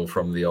hostile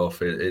from the off.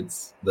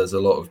 There's a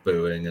lot of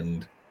booing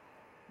and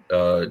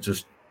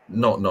just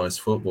not nice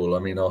football. I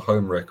mean, our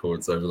home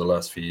records over the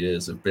last few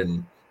years have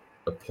been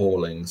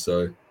appalling.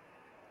 So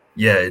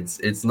yeah,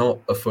 it's not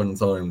a fun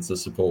time to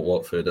support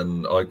Watford,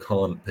 and I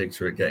can't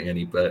picture it getting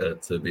any better,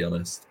 to be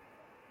honest.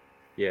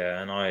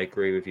 Yeah, and I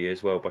agree with you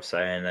as well by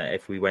saying that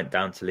if we went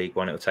down to League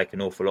One, it would take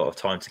an awful lot of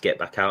time to get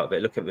back out of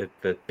it. Look at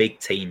the big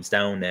teams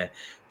down there.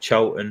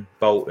 Charlton,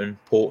 Bolton,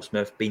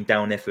 Portsmouth, been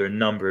down there for a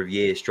number of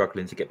years,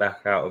 struggling to get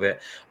back out of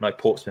it. I know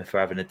Portsmouth are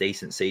having a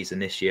decent season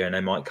this year, and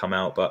they might come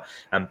out,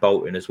 and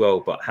Bolton as well.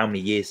 But how many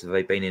years have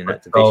they been in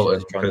that division?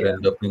 Bolton could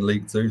end up in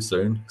League Two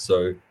soon,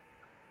 so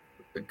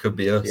it could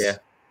be us. Yeah,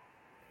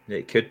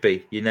 it could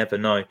be. You never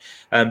know.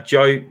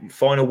 Joe,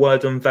 final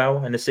word on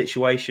Val and the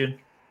situation?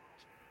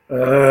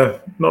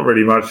 Not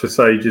really much to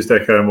say, just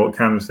echoing what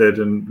Cam said,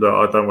 and look,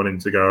 I don't want him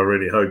to go. I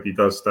really hope he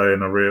does stay,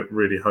 and I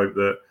really hope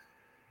that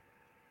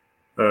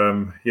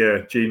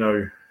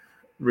Gino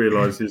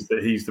realises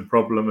that he's the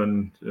problem,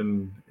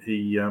 and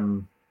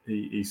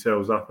he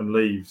sells up and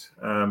leaves.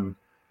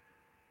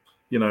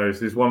 If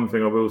there's one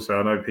thing I will say,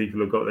 I know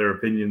people have got their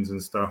opinions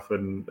and stuff,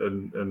 and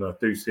I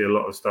do see a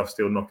lot of stuff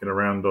still knocking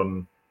around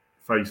on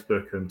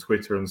Facebook and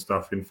Twitter and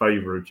stuff in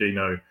favour of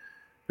Gino,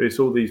 but it's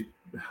all these.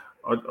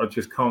 I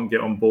just can't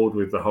get on board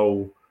with the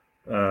whole,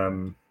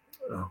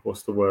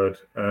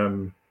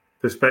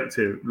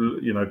 perspective,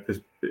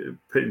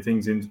 putting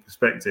things into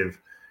perspective.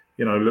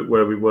 Look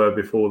where we were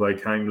before they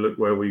came, look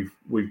where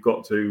we've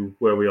got to,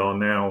 where we are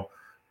now.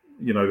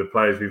 The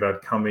players we've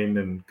had come in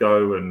and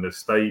go, and the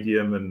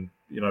stadium, and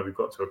we've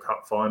got to a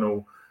cup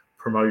final.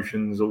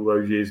 promotions all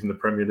those years in the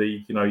Premier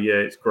League,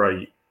 it's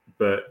great.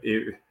 But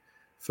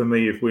for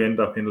me, if we end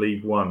up in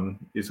League One,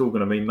 it's all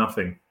going to mean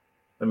nothing.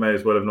 They may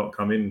as well have not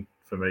come in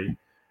for me,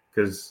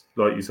 because,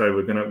 like you say,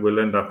 we'll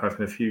end up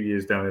having a few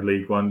years down in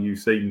League One. You've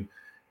seen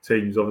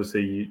teams,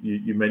 obviously,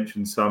 you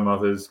mentioned some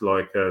others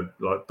like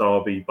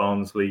Derby,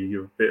 Barnsley,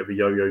 a bit of a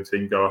yo-yo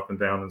team, go up and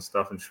down and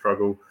stuff and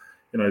struggle.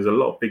 There's a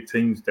lot of big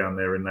teams down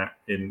there in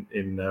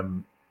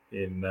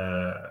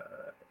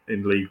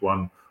League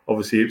One.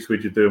 Obviously,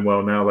 Ipswich are doing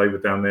well now. They were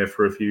down there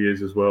for a few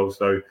years as well.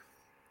 So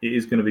it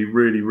is going to be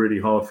really, really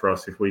hard for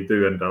us if we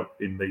do end up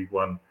in League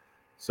One.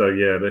 So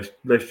yeah,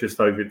 let's just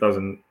hope it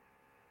doesn't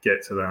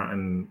get to that.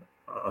 And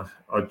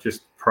I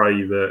just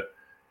pray that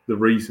the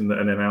reason that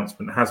an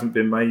announcement hasn't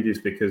been made is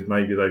because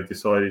maybe they've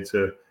decided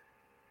to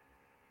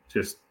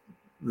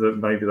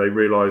maybe they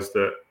realised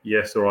that,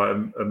 yes, all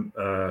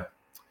right,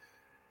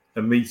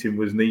 a meeting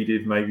was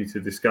needed maybe to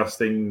discuss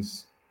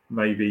things.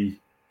 Maybe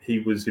he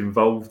was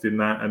involved in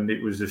that and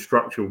it was a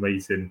structural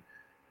meeting.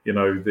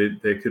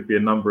 There could be a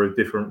number of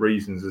different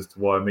reasons as to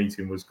why a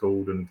meeting was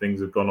called and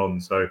things have gone on.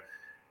 So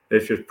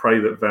let's just pray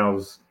that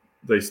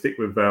they stick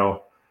with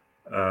Val.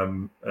 I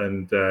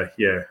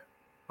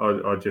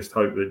just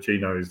hope that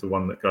Gino is the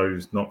one that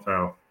goes, not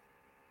Val.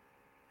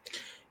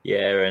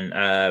 Yeah,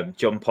 and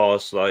John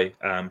Parslow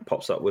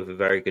pops up with a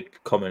very good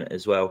comment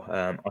as well.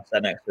 I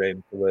sat next to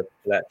him for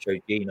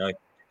Gelato Gino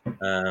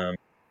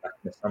back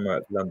in the summer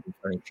at London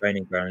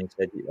Training Ground. He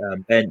said,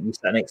 Ben, you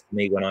sat next to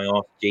me when I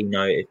asked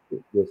Gino if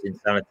it was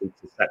insanity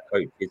to sack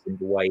coaches in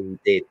the way he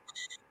did.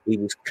 He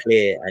was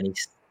clear, and he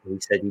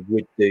said he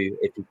would do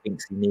if he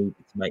thinks he needed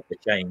to make the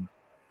change.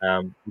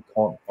 We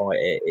can't fight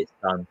it, it's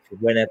done. So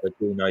whenever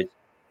Gino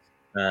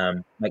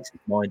makes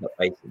his mind up,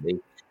 basically,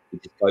 he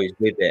just goes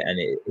with it, and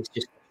it's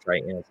just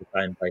frustrating as a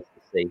fan base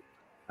to see.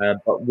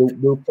 But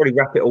we'll probably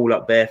wrap it all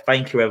up there.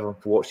 Thank you, everyone,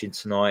 for watching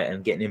tonight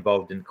and getting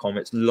involved in the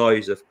comments.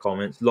 Loads of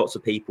comments, lots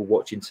of people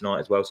watching tonight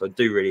as well. So I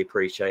do really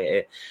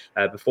appreciate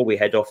it. Before we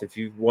head off, if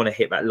you want to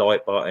hit that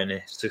like button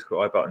and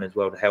subscribe button as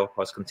well to help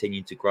us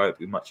continue to grow, it'd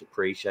be much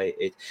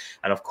appreciated.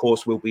 And of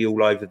course, we'll be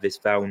all over this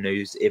Val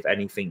news if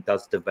anything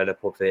does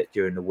develop of it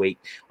during the week.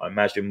 I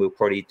imagine we'll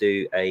probably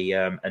do a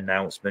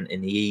announcement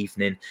in the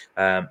evening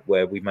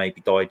where we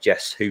maybe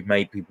digest who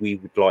maybe we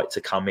would like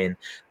to come in.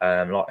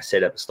 Like I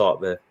said at the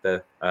start of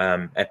the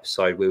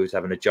episode, we was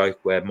having a joke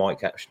where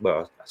Mike Duffy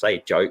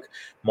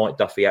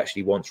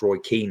actually wants Roy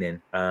Keane in,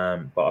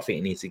 but I think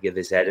he needs to give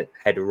his head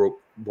a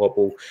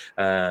wobble.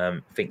 I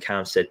think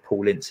Cam said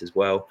Paul Ince as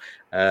well.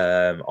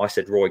 I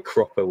said Roy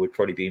Cropper would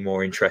probably be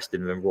more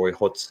interesting than Roy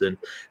Hodgson,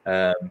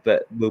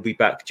 but we'll be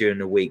back during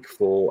the week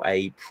for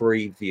a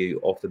preview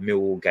of the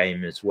Millwall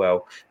game as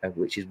well,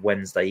 which is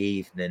Wednesday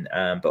evening.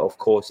 But of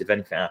course, if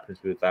anything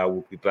happens with Val,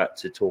 we'll be back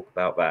to talk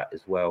about that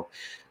as well.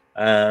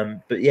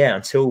 But yeah,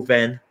 until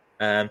then,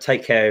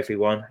 take care,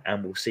 everyone,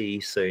 and we'll see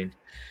you soon.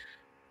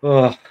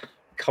 Oh,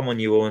 come on,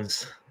 you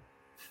Orns.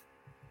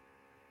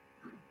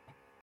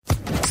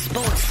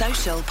 Sports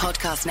Social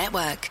Podcast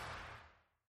Network.